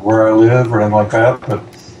name or where I live or anything like that, but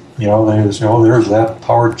they say, oh, there's that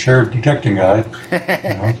power chair detecting guy.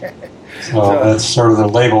 So that's sort of the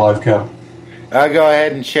label I've kept. I'll go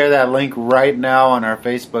ahead and share that link right now on our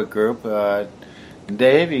Facebook group.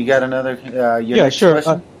 Dave, you got another? Yeah, sure.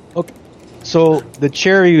 Okay. So the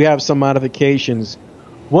chair, you have some modifications.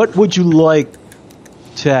 What would you like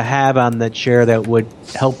to have on the chair that would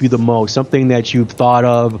help you the most? Something that you've thought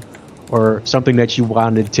of, or something that you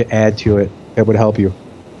wanted to add to it that would help you?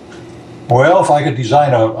 Well, if I could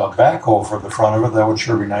design a backhoe for the front of it, that would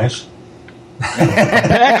sure be nice.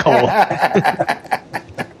 Backhoe.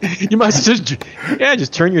 You must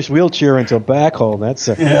just turn your wheelchair into a backhoe. That's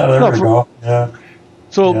there we go. Yeah.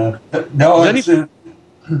 So no,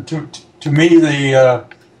 to me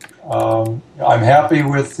I'm happy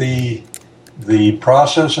with the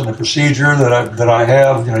process and the procedure that I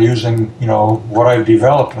have. Using what I've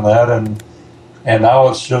developed in that, and now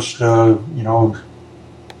it's just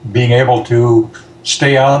being able to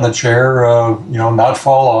stay on the chair, not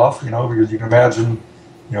fall off. Because you can imagine.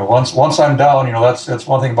 Once I'm down, that's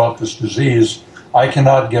one thing about this disease. I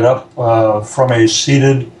cannot get up from a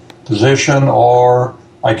seated position, or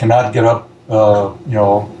I cannot get up,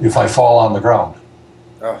 if I fall on the ground.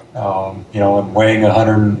 And weighing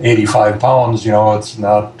 185 pounds, it's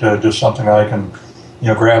not just something I can,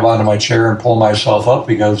 grab onto my chair and pull myself up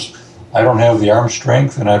because I don't have the arm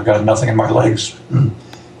strength and I've got nothing in my legs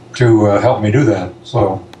to help me do that.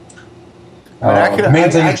 So. The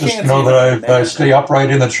main thing is just that I stay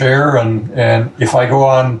upright in the chair, and if I go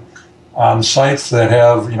on sites that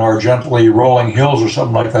have are gently rolling hills or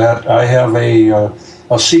something like that, I have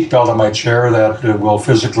a seat belt on my chair that will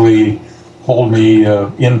physically hold me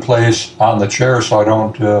in place on the chair, so I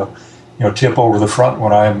don't tip over the front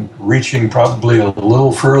when I'm reaching probably a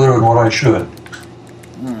little further than what I should.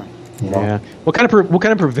 Yeah. What kind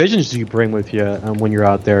of provisions do you bring with you when you're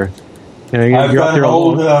out there? You're out there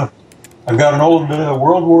alone. I've got an old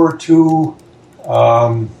World War II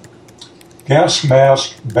gas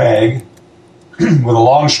mask bag with a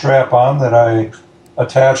long strap on that I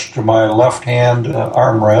attached to my left hand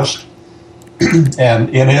armrest, and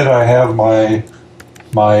in it I have my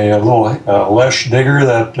little Lesh digger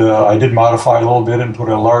that I did modify a little bit and put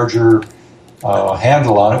a larger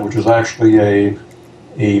handle on it, which is actually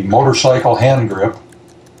a motorcycle hand grip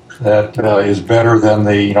that is better than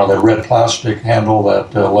the red plastic handle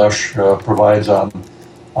that Lesh provides on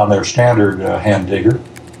their standard hand digger.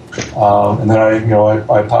 And then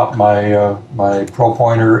I pop my Pro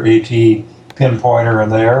Pointer AT pin pointer in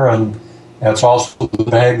there, and that's also the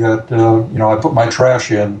bag that I put my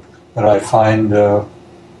trash in that I find. And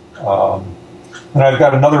I've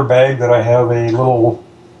got another bag that I have a little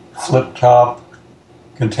flip top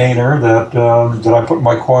container that I put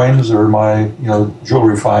my coins or my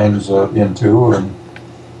jewelry finds into, and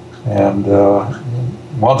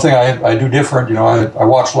one thing I do different. I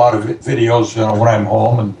watch a lot of videos when I'm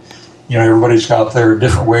home, and everybody's got their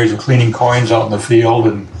different ways of cleaning coins out in the field,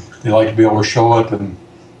 and they like to be able to show it. And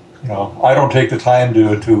I don't take the time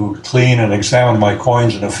to clean and examine my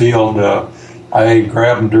coins in the field. I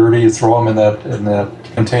grab them dirty, throw them in that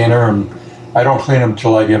container, and I don't clean them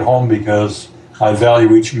until I get home because I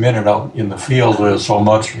value each minute out in the field so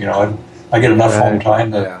much. I get enough home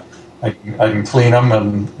time that I can clean them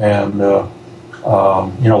and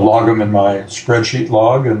log them in my spreadsheet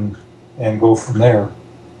log and go from there.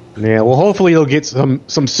 Yeah, well, hopefully you'll get some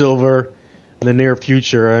silver in the near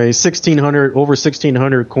future. Over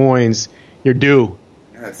 1,600 coins, you're due.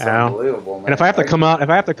 That's unbelievable, man. And if I have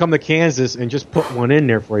to come to Kansas and just put one in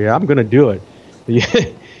there for you, I'm going to do it.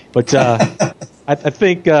 But I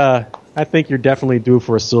think you're definitely due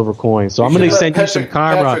for a silver coin. So I'm going to send you some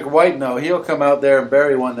karma. Patrick White, he'll come out there and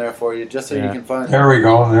bury one there for you, just so you can find it. There we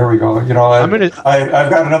go. I've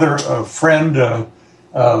got another friend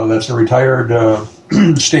that's a retired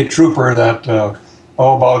state trooper that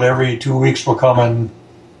about every 2 weeks will come in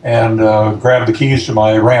and grab the keys to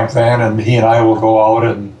my ramp van, and he and I will go out.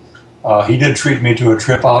 And he did treat me to a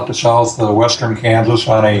trip out to western Kansas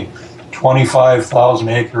on a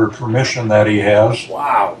 25,000-acre permission that he has.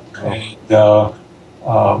 Wow. And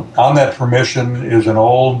on that permission is an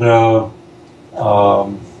old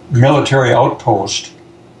military outpost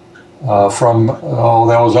from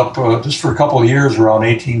that was up just for a couple of years around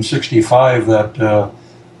 1865 that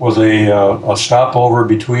was a stopover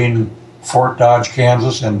between Fort Dodge,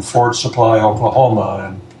 Kansas, and Fort Supply,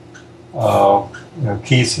 Oklahoma. And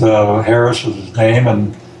Keith Harris is his name,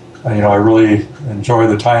 and I really enjoy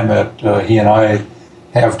the time that he and I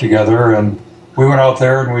have together. And we went out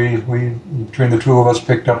there, and we between the two of us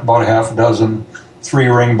picked up about half a dozen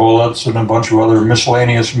 3-ring bullets and a bunch of other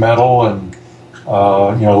miscellaneous metal, and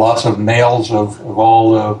lots of nails of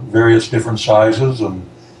all the various different sizes. And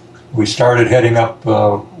we started heading up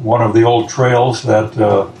one of the old trails that,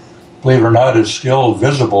 believe it or not, is still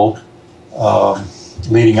visible,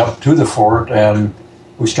 leading up to the fort. And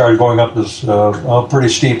we started going up this pretty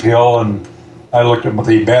steep hill, and I looked at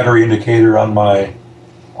the battery indicator on my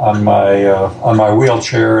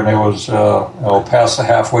wheelchair, and it was past the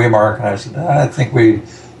halfway mark. And I said, I think we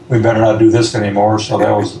better not do this anymore. So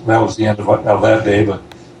that was the end of that day. But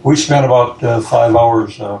we spent about 5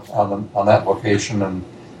 hours on that location, and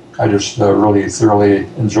I just really thoroughly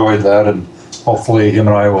enjoyed that. And hopefully him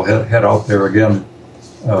and I will head out there again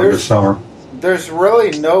this summer. There's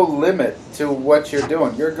really no limit to what you're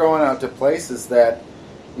doing. You're going out to places that,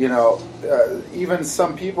 even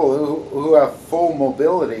some people who have full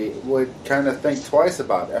mobility would kind of think twice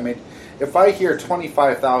about it. I mean, if I hear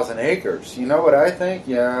 25,000 acres, you know what I think?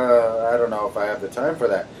 Yeah, I don't know if I have the time for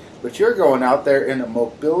that. But you're going out there in a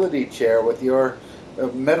mobility chair with your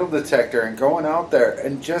metal detector and going out there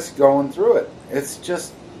and just going through it. It's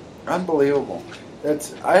just unbelievable.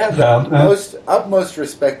 I have the utmost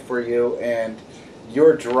respect for you and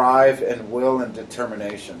your drive and will and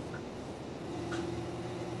determination.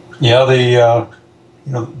 Yeah, the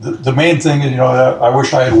main thing is, I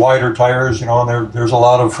wish I had wider tires, and there's a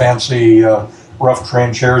lot of fancy rough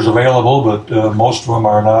terrain chairs available, but most of them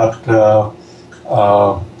are not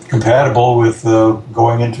compatible with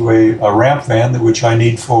going into a ramp van, which I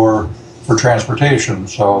need for transportation.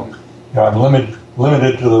 So I'm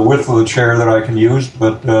limited to the width of the chair that I can use,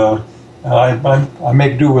 but I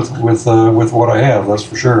make do with what I have. That's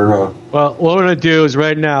for sure. Well, what we're going to do is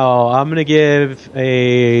right now I'm going to give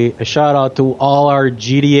a shout out to all our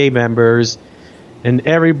GDA members and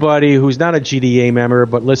everybody who's not a GDA member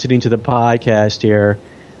but listening to the podcast here.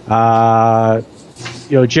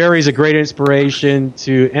 Jerry's a great inspiration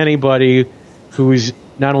to anybody who's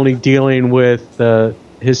not only dealing with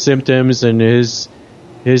his symptoms and his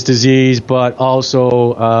disease, but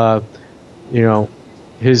also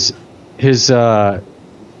his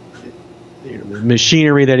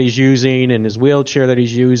machinery that he's using and his wheelchair that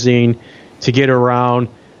he's using to get around.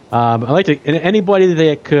 I'd like to, and anybody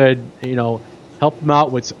that could, help him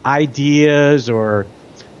out with ideas or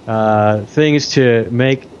things to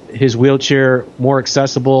make his wheelchair more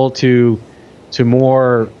accessible to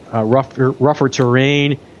more rougher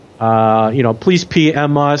terrain. Please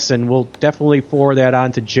PM us, and we'll definitely forward that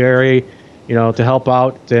on to Jerry, to help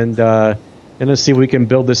out and let's see if we can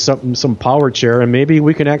build this some power chair, and maybe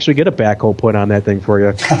we can actually get a backhoe put on that thing for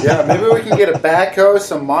you. Yeah, maybe we can get a backhoe,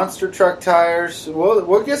 some monster truck tires.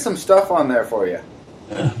 We'll get some stuff on there for you.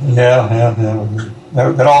 Yeah.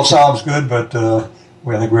 That all sounds good, but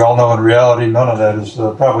I think we all know in reality none of that is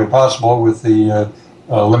probably possible with the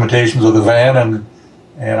limitations of the van,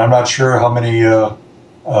 and I'm not sure how many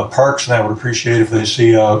parks that would appreciate if they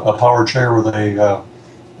see a power chair with a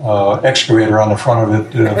excavator on the front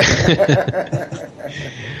of it.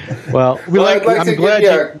 Well, I'd like to give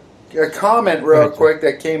you a comment real quick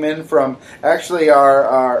that came in from actually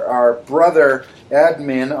our brother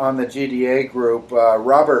admin on the GDA group,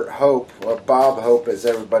 Robert Hope, or Bob Hope as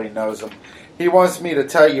everybody knows him. He wants me to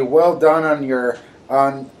tell you, well done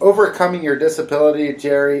on overcoming your disability,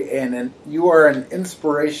 Jerry, and you are an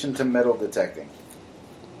inspiration to metal detecting.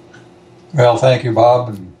 Well, thank you, Bob,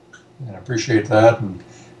 and I appreciate that. And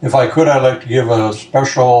if I could, I'd like to give a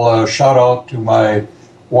special shout-out to my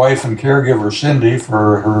wife and caregiver, Cindy,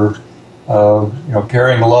 for her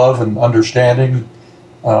caring love and understanding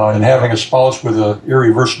and having a spouse with an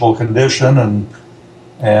irreversible condition.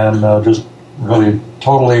 And just really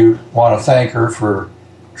totally want to thank her for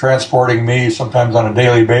transporting me sometimes on a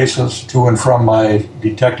daily basis to and from my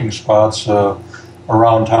detecting spots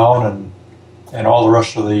around town and all the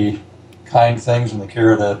rest of the kind things and the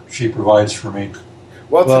care that she provides for me.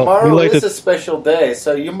 Well, tomorrow is a special day,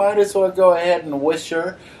 so you might as well go ahead and wish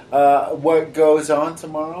her what goes on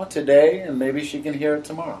today, and maybe she can hear it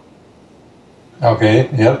tomorrow. Okay,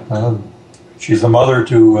 yep. She's the mother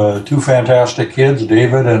to two fantastic kids,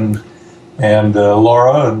 David and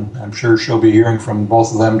Laura, and I'm sure she'll be hearing from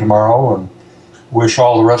both of them tomorrow, and wish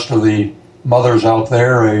all the rest of the mothers out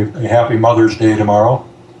there a happy Mother's Day tomorrow.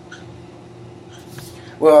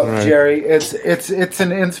 Well, right. Jerry, it's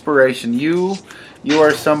an inspiration. You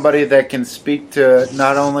are somebody that can speak to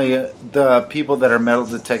not only the people that are metal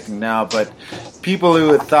detecting now, but people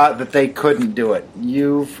who had thought that they couldn't do it.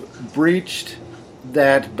 You've breached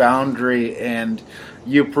that boundary, and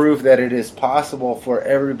you prove that it is possible for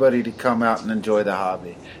everybody to come out and enjoy the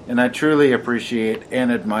hobby. And I truly appreciate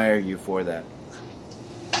and admire you for that.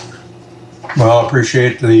 Well, I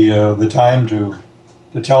appreciate the time to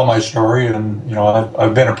tell my story, and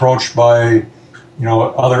I've been approached by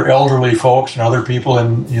other elderly folks and other people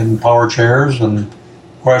in power chairs and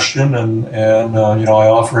questioned, and I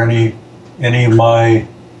offer any of my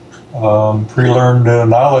pre-learned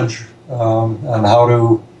knowledge on how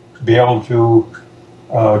to be able to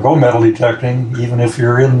go metal detecting, even if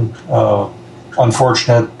you're in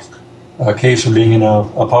unfortunate case of being in a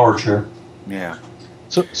power chair. Yeah.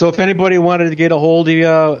 So if anybody wanted to get a hold of you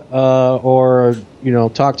or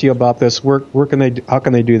talk to you about this, how can they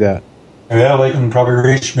do that? Yeah, they can probably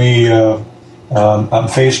reach me on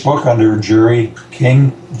Facebook under Jerry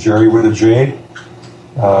King, Jerry with a J.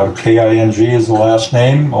 King is the last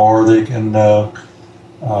name, or they can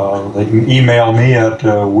email me at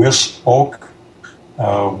wisoak,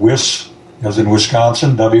 wis as in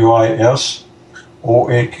Wisconsin, WISOAK,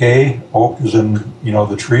 oak as in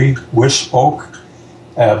the tree, wisoak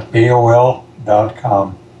at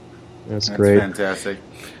AOL.com. That's great. Fantastic.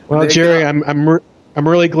 Well, Jerry, I'm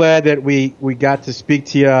really glad that we got to speak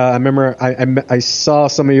to you. I remember I saw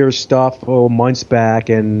some of your stuff months back,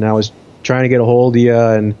 and I was trying to get a hold of you,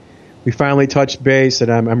 and we finally touched base,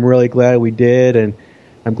 and I'm really glad we did, and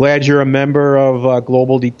I'm glad you're a member of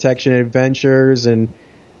Global Detection Adventures, and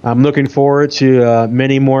I'm looking forward to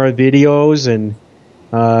many more videos, and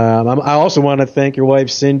I also want to thank your wife,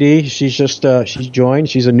 Cindy. She's joined.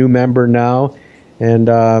 She's a new member now, and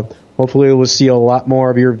hopefully we'll see a lot more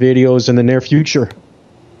of your videos in the near future.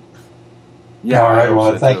 Yeah. All right.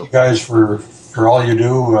 Well, thank you guys for all you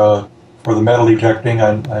do for the metal detecting.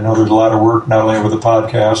 I know there's a lot of work not only with the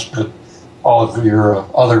podcast, but all of your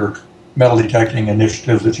other metal detecting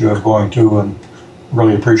initiatives that you have going too, and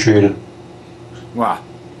really appreciate it. Wow.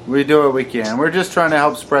 We do what we can. We're just trying to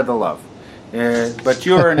help spread the love. But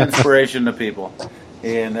you're an inspiration to people,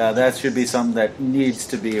 and that should be something that needs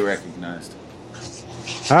to be recognized.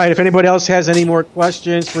 All right, if anybody else has any more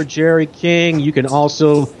questions for Jerry King, you can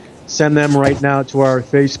also send them right now to our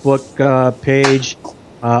Facebook page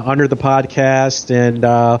under the podcast, and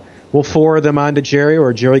we'll forward them on to Jerry,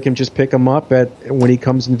 or Jerry can just pick them up when he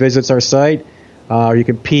comes and visits our site. Or you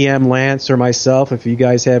can PM Lance or myself if you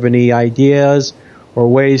guys have any ideas or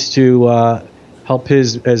ways to help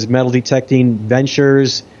his metal detecting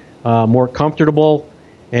ventures more comfortable.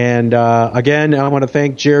 And again, I want to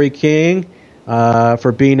thank Jerry King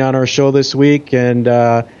for being on our show this week, and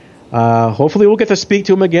hopefully we'll get to speak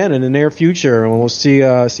to him again in the near future, and we'll see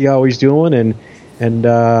how he's doing and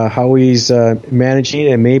how he's managing,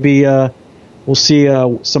 and maybe we'll see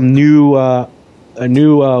some new a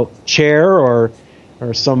new chair or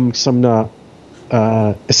some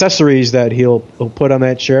accessories that he'll put on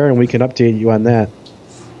that chair, and we can update you on that.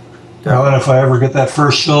 Well, and if I ever get that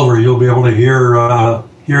first silver, you'll be able to hear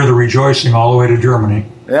the rejoicing all the way to Germany.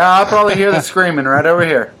 Yeah, I'll probably hear the screaming right over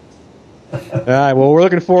here. All right, well, we're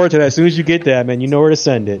looking forward to that. As soon as you get that, man, you know where to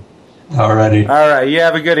send it. All righty. All right, you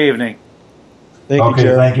have a good evening. Thank you,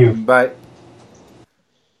 Jerry. Thank you. Bye.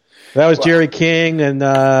 That was Jerry King,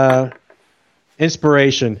 and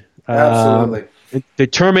inspiration. Absolutely.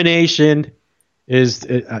 Determination is,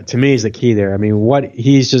 to me, is the key there. I mean, what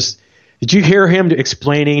he's just... Did you hear him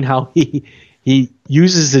explaining how he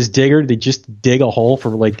uses his digger to just dig a hole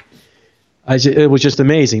for, like... It was just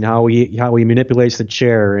amazing how he manipulates the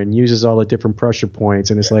chair and uses all the different pressure points,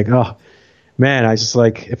 and it's like, oh man, I just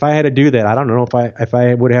like, if I had to do that, I don't know if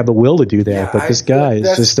I would have the will to do that. Yeah, but this guy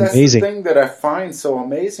is just amazing. That's the thing that I find so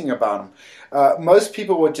amazing about him. Most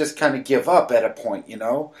people would just kind of give up at a point,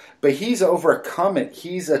 but he's overcome it.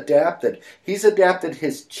 He's adapted. He's adapted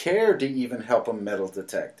his chair to even help him metal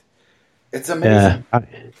detect. It's amazing. And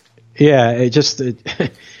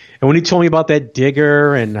when he told me about that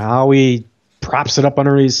digger and how he props it up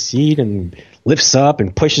under his seat and lifts up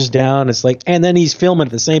and pushes down, it's like, and then he's filming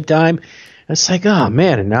at the same time. It's like, oh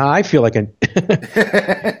man, and now I feel like a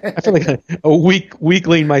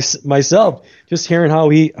weakling myself just hearing how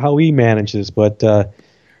he manages. But that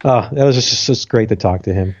was just great to talk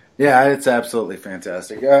to him. Yeah, it's absolutely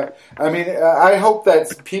fantastic. I hope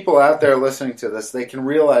that people out there listening to this, they can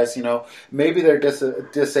realize, maybe they're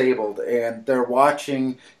disabled and they're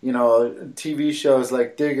watching, TV shows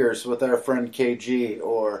like Diggers with our friend KG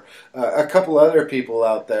or a couple other people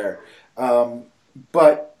out there.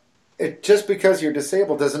 But just because you're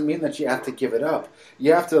disabled doesn't mean that you have to give it up.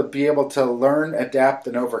 You have to be able to learn, adapt,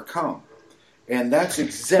 and overcome. And that's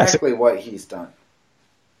exactly what he's done.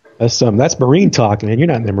 That's Marine talk, man. You're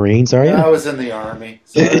not in the Marines, are you? I was in the Army.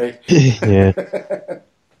 Sorry. Yeah.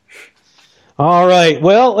 All right.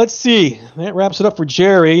 Well, let's see. That wraps it up for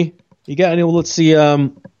Jerry. You got any? Let's see.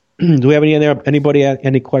 Do we have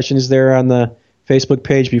any questions there on the Facebook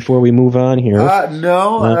page before we move on here?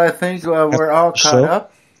 No. I think we're all caught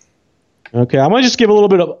up. Okay. I'm gonna just give a little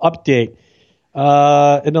bit of update.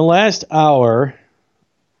 In the last hour,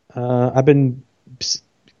 I've been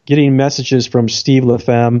getting messages from Steve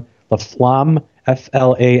Laflamme,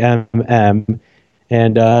 F-L-A-M-M,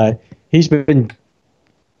 and he's been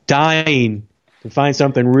dying to find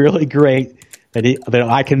something really great that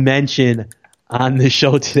I can mention on the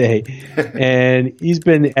show today. And he's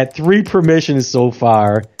been at 3 permissions so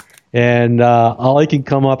far, and all he can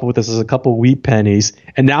come up with is a couple wheat pennies,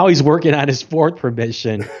 and now he's working on his 4th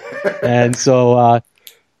permission. And so...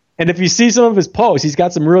 and if you see some of his posts, he's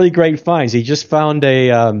got some really great finds. He just found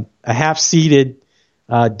a half-seated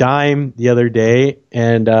dime the other day,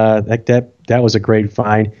 and that was a great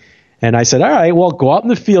find. And I said, all right, well, go out in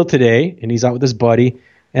the field today, and he's out with his buddy,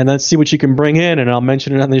 and let's see what you can bring in, and I'll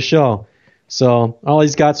mention it on the show. So all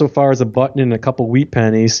he's got so far is a button and a couple wheat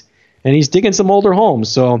pennies, and he's digging some older homes.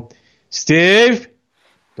 So, Steve,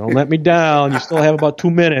 don't let me down. You still have about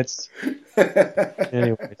 2 minutes.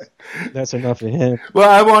 Anyways, that's enough of him. Well,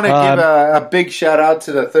 I want to give a big shout out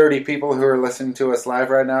to the 30 people who are listening to us live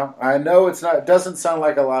right now. I know it doesn't sound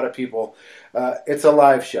like a lot of people. It's a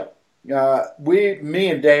live show. Me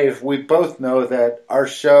and Dave, we both know that our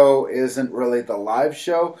show isn't really the live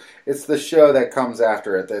show. It's the show that comes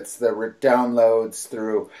after it. That's the downloads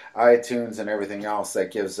through iTunes and everything else that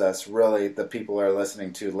gives us really the people are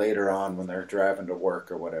listening to later on when they're driving to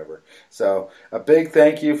work or whatever. So a big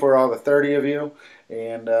thank you for all the 30 of you.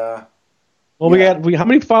 And we got how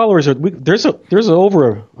many followers are there's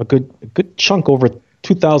over a good chunk over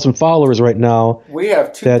 2,000 followers right now. We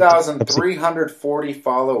have 2,340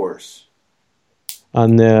 followers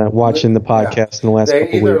on watching the podcast in the last couple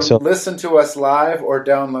weeks. They either listen to us live or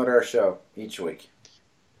download our show each week.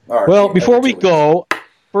 Well, before we go,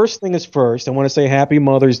 first thing is first. I want to say Happy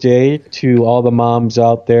Mother's Day to all the moms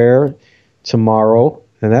out there tomorrow.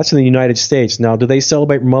 And that's in the United States. Now, do they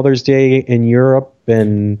celebrate Mother's Day in Europe?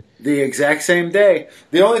 And the exact same day.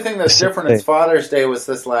 The only thing that's different is Father's Day was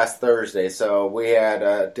this last Thursday, so we had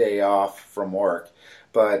a day off from work.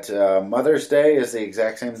 But Mother's Day is the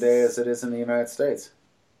exact same day as it is in the United States.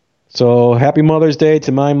 So happy Mother's Day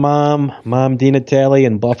to my mom, Dina Talley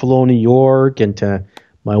in Buffalo, New York, and to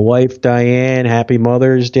my wife, Diane. Happy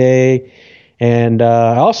Mother's Day. And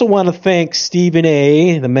I also want to thank Stephen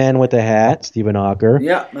A., the man with the hat, Stephen Ocker.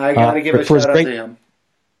 Yeah, I got to give a shout out to him.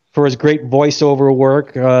 For his great voiceover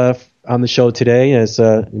work on the show today. It's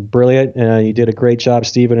brilliant. You did a great job,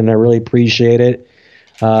 Stephen, and I really appreciate it.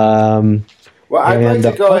 Well, I'd like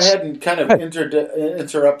to go ahead and kind of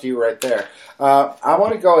interrupt you right there. I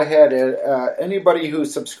want to go ahead and anybody who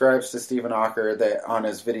subscribes to Stephen Ocker on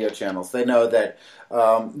his video channels, they know that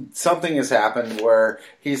something has happened where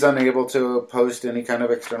he's unable to post any kind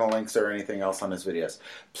of external links or anything else on his videos.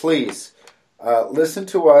 Please, listen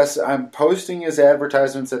to us. I'm posting his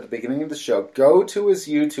advertisements at the beginning of the show. Go to his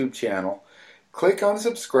YouTube channel, click on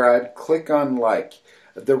subscribe, click on like.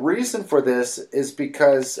 The reason for this is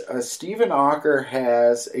because Stephen Ocker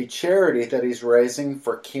has a charity that he's raising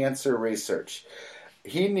for cancer research.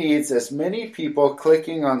 He needs as many people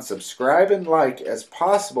clicking on subscribe and like as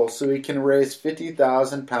possible so he can raise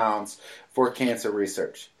 £50,000 for cancer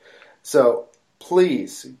research. So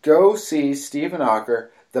please go see Stephen Ocker,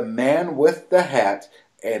 the man with the hat,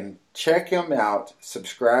 and check him out,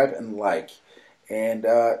 subscribe and like, and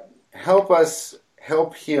help us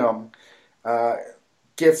help him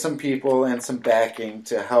get some people and some backing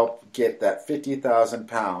to help get that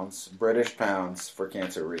 £50,000 British pounds for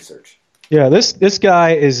cancer research. Yeah, this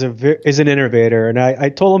guy is an innovator, and I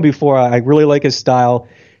told him before I really like his style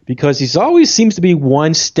because he always seems to be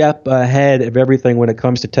one step ahead of everything when it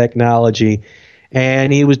comes to technology.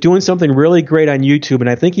 And he was doing something really great on YouTube, and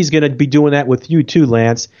I think he's going to be doing that with you too,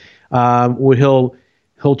 Lance. Where he'll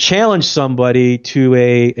challenge somebody to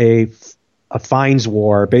a fines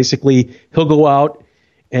war. Basically, he'll go out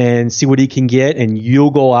and see what he can get, and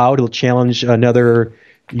you'll go out. He'll challenge another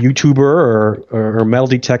YouTuber or metal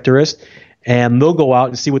detectorist, and they'll go out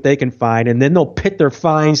and see what they can find, and then they'll pit their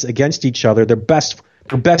finds against each other, their best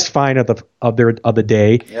find of the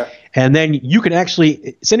day. Yep. And then you can actually,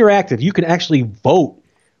 it's interactive. You can actually vote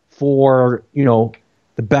for the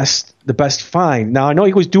best find. Now I know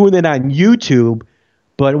he was doing it on YouTube.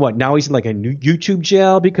 But what, now he's in like a new YouTube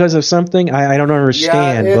jail because of something? I don't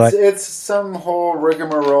understand. Yeah, it's some whole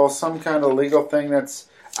rigmarole, some kind of legal thing that's,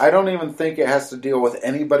 I don't even think it has to deal with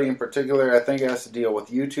anybody in particular. I think it has to deal with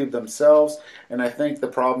YouTube themselves. And I think the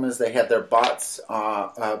problem is they had their bots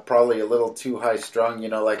probably a little too high strung,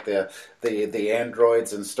 like the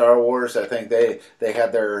androids in Star Wars. I think they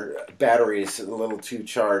had their batteries a little too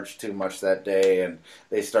charged too much that day, and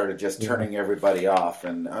they started just turning everybody off.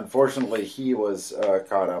 And unfortunately, he was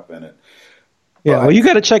caught up in it. Yeah, well, you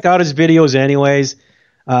got to check out his videos anyways.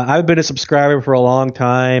 I've been a subscriber for a long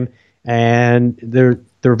time, and they're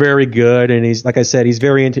very good, and he's, like I said, he's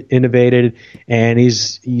very innovative, and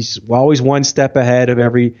he's always one step ahead of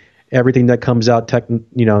everything that comes out, in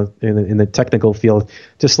the technical field,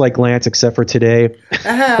 just like Lance, except for today.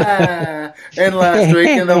 And last week,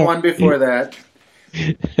 and the one before that.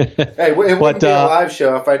 Hey, it wouldn't be a live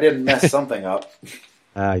show if I didn't mess something up.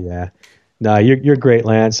 Yeah. No, you're great,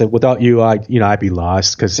 Lance. And without you, I'd be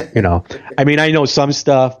lost because I mean, I know some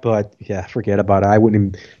stuff, but yeah, forget about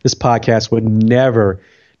it. This podcast would never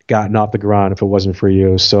gotten off the ground if it wasn't for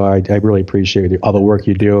you. So I really appreciate all the work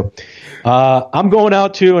you do. I'm going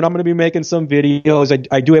out too, and I'm going to be making some videos.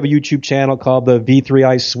 I do have a YouTube channel called the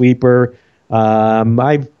V3i Sweeper.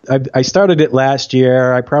 I started it last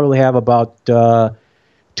year. I probably have about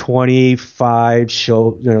 25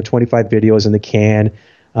 videos in the can.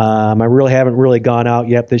 I really haven't gone out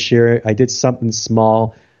yet this year. I did something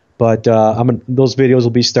small, but those videos will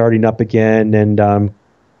be starting up again, and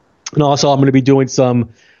also I'm going to be doing some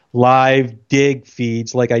live dig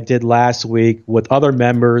feeds like I did last week with other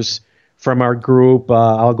members from our group.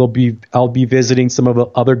 I'll be visiting some of the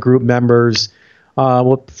other group members.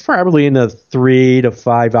 Probably in a 3 to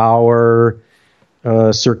 5 hour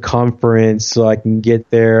circumference, so I can get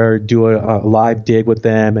there, do a live dig with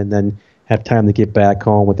them, and then have time to get back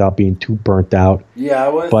home without being too burnt out. Yeah,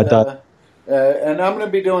 and I'm going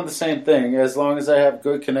to be doing the same thing as long as I have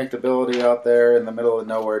good connectability out there in the middle of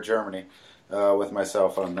nowhere, Germany, with my cell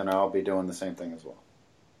phone. Then I'll be doing the same thing as well.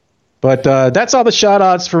 But that's all the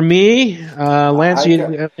shout-outs for me. Lance,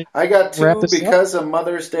 I got two because of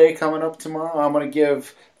Mother's Day coming up tomorrow. I'm going to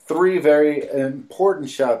give 3 very important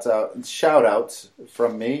shout-outs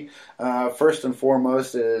from me. First and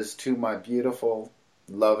foremost is to my beautiful,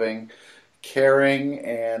 loving, caring,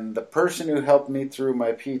 and the person who helped me through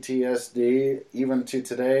my PTSD, even to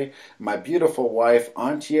today, my beautiful wife,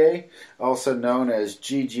 Antje, also known as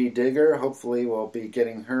Gigi Digger. Hopefully we'll be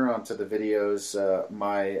getting her onto the videos,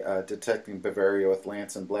 my Detecting Bavaria with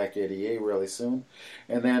Lance and Black 88 really soon.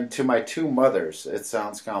 And then to my two mothers, it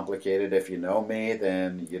sounds complicated. If you know me,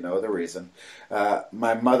 then you know the reason.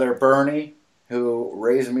 My mother, Bernie, who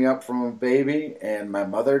raised me up from a baby, and my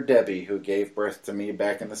mother, Debbie, who gave birth to me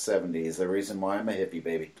back in the 70s. The reason why I'm a hippie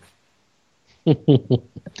baby.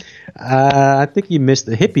 I think you missed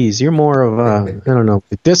the hippies. You're more of a, I don't know,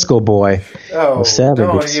 a disco boy. Oh,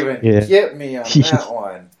 don't even get me on that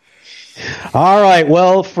one. All right.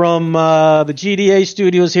 Well, from the GDA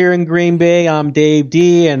studios here in Green Bay, I'm Dave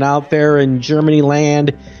D, and out there in Germany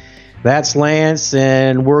land, that's Lance,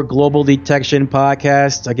 and we're Global Detection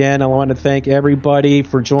Podcast. Again, I want to thank everybody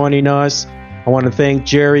for joining us. I want to thank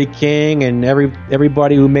Jerry King and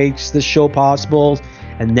everybody who makes this show possible,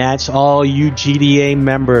 and that's all you GDA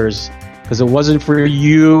members. Because if it wasn't for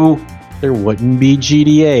you, there wouldn't be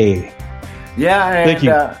GDA. Yeah, and thank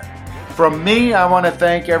you. From me, I want to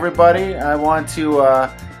thank everybody. I want to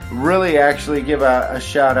really actually give a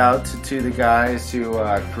shout out to the guys who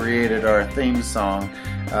created our theme song.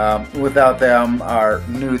 Without them, our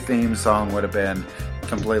new theme song would have been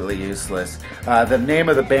completely useless. The name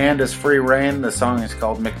of the band is Free Reign. The song is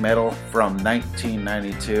called McMetal from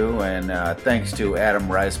 1992, and thanks to Adam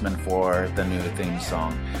Reisman for the new theme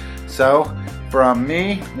song. So, from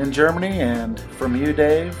me in Germany, and from you,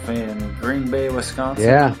 Dave, in Green Bay,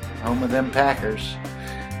 Wisconsin, home of them Packers,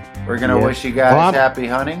 we're going to wish you guys happy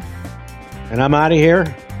hunting. And I'm out of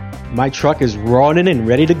here. My truck is running and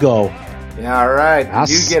ready to go. Yeah, all right.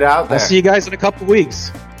 You get out there. I'll see you guys in a couple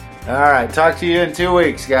weeks. All right. Talk to you in 2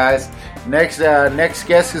 weeks, guys. Next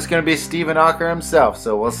guest is going to be Stephen Ocker himself,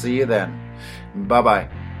 so we'll see you then. Bye-bye.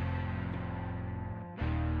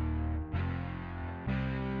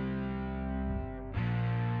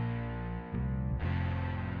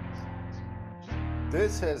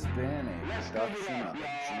 This has been a production of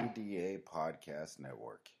the GDA Podcast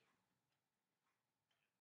Network.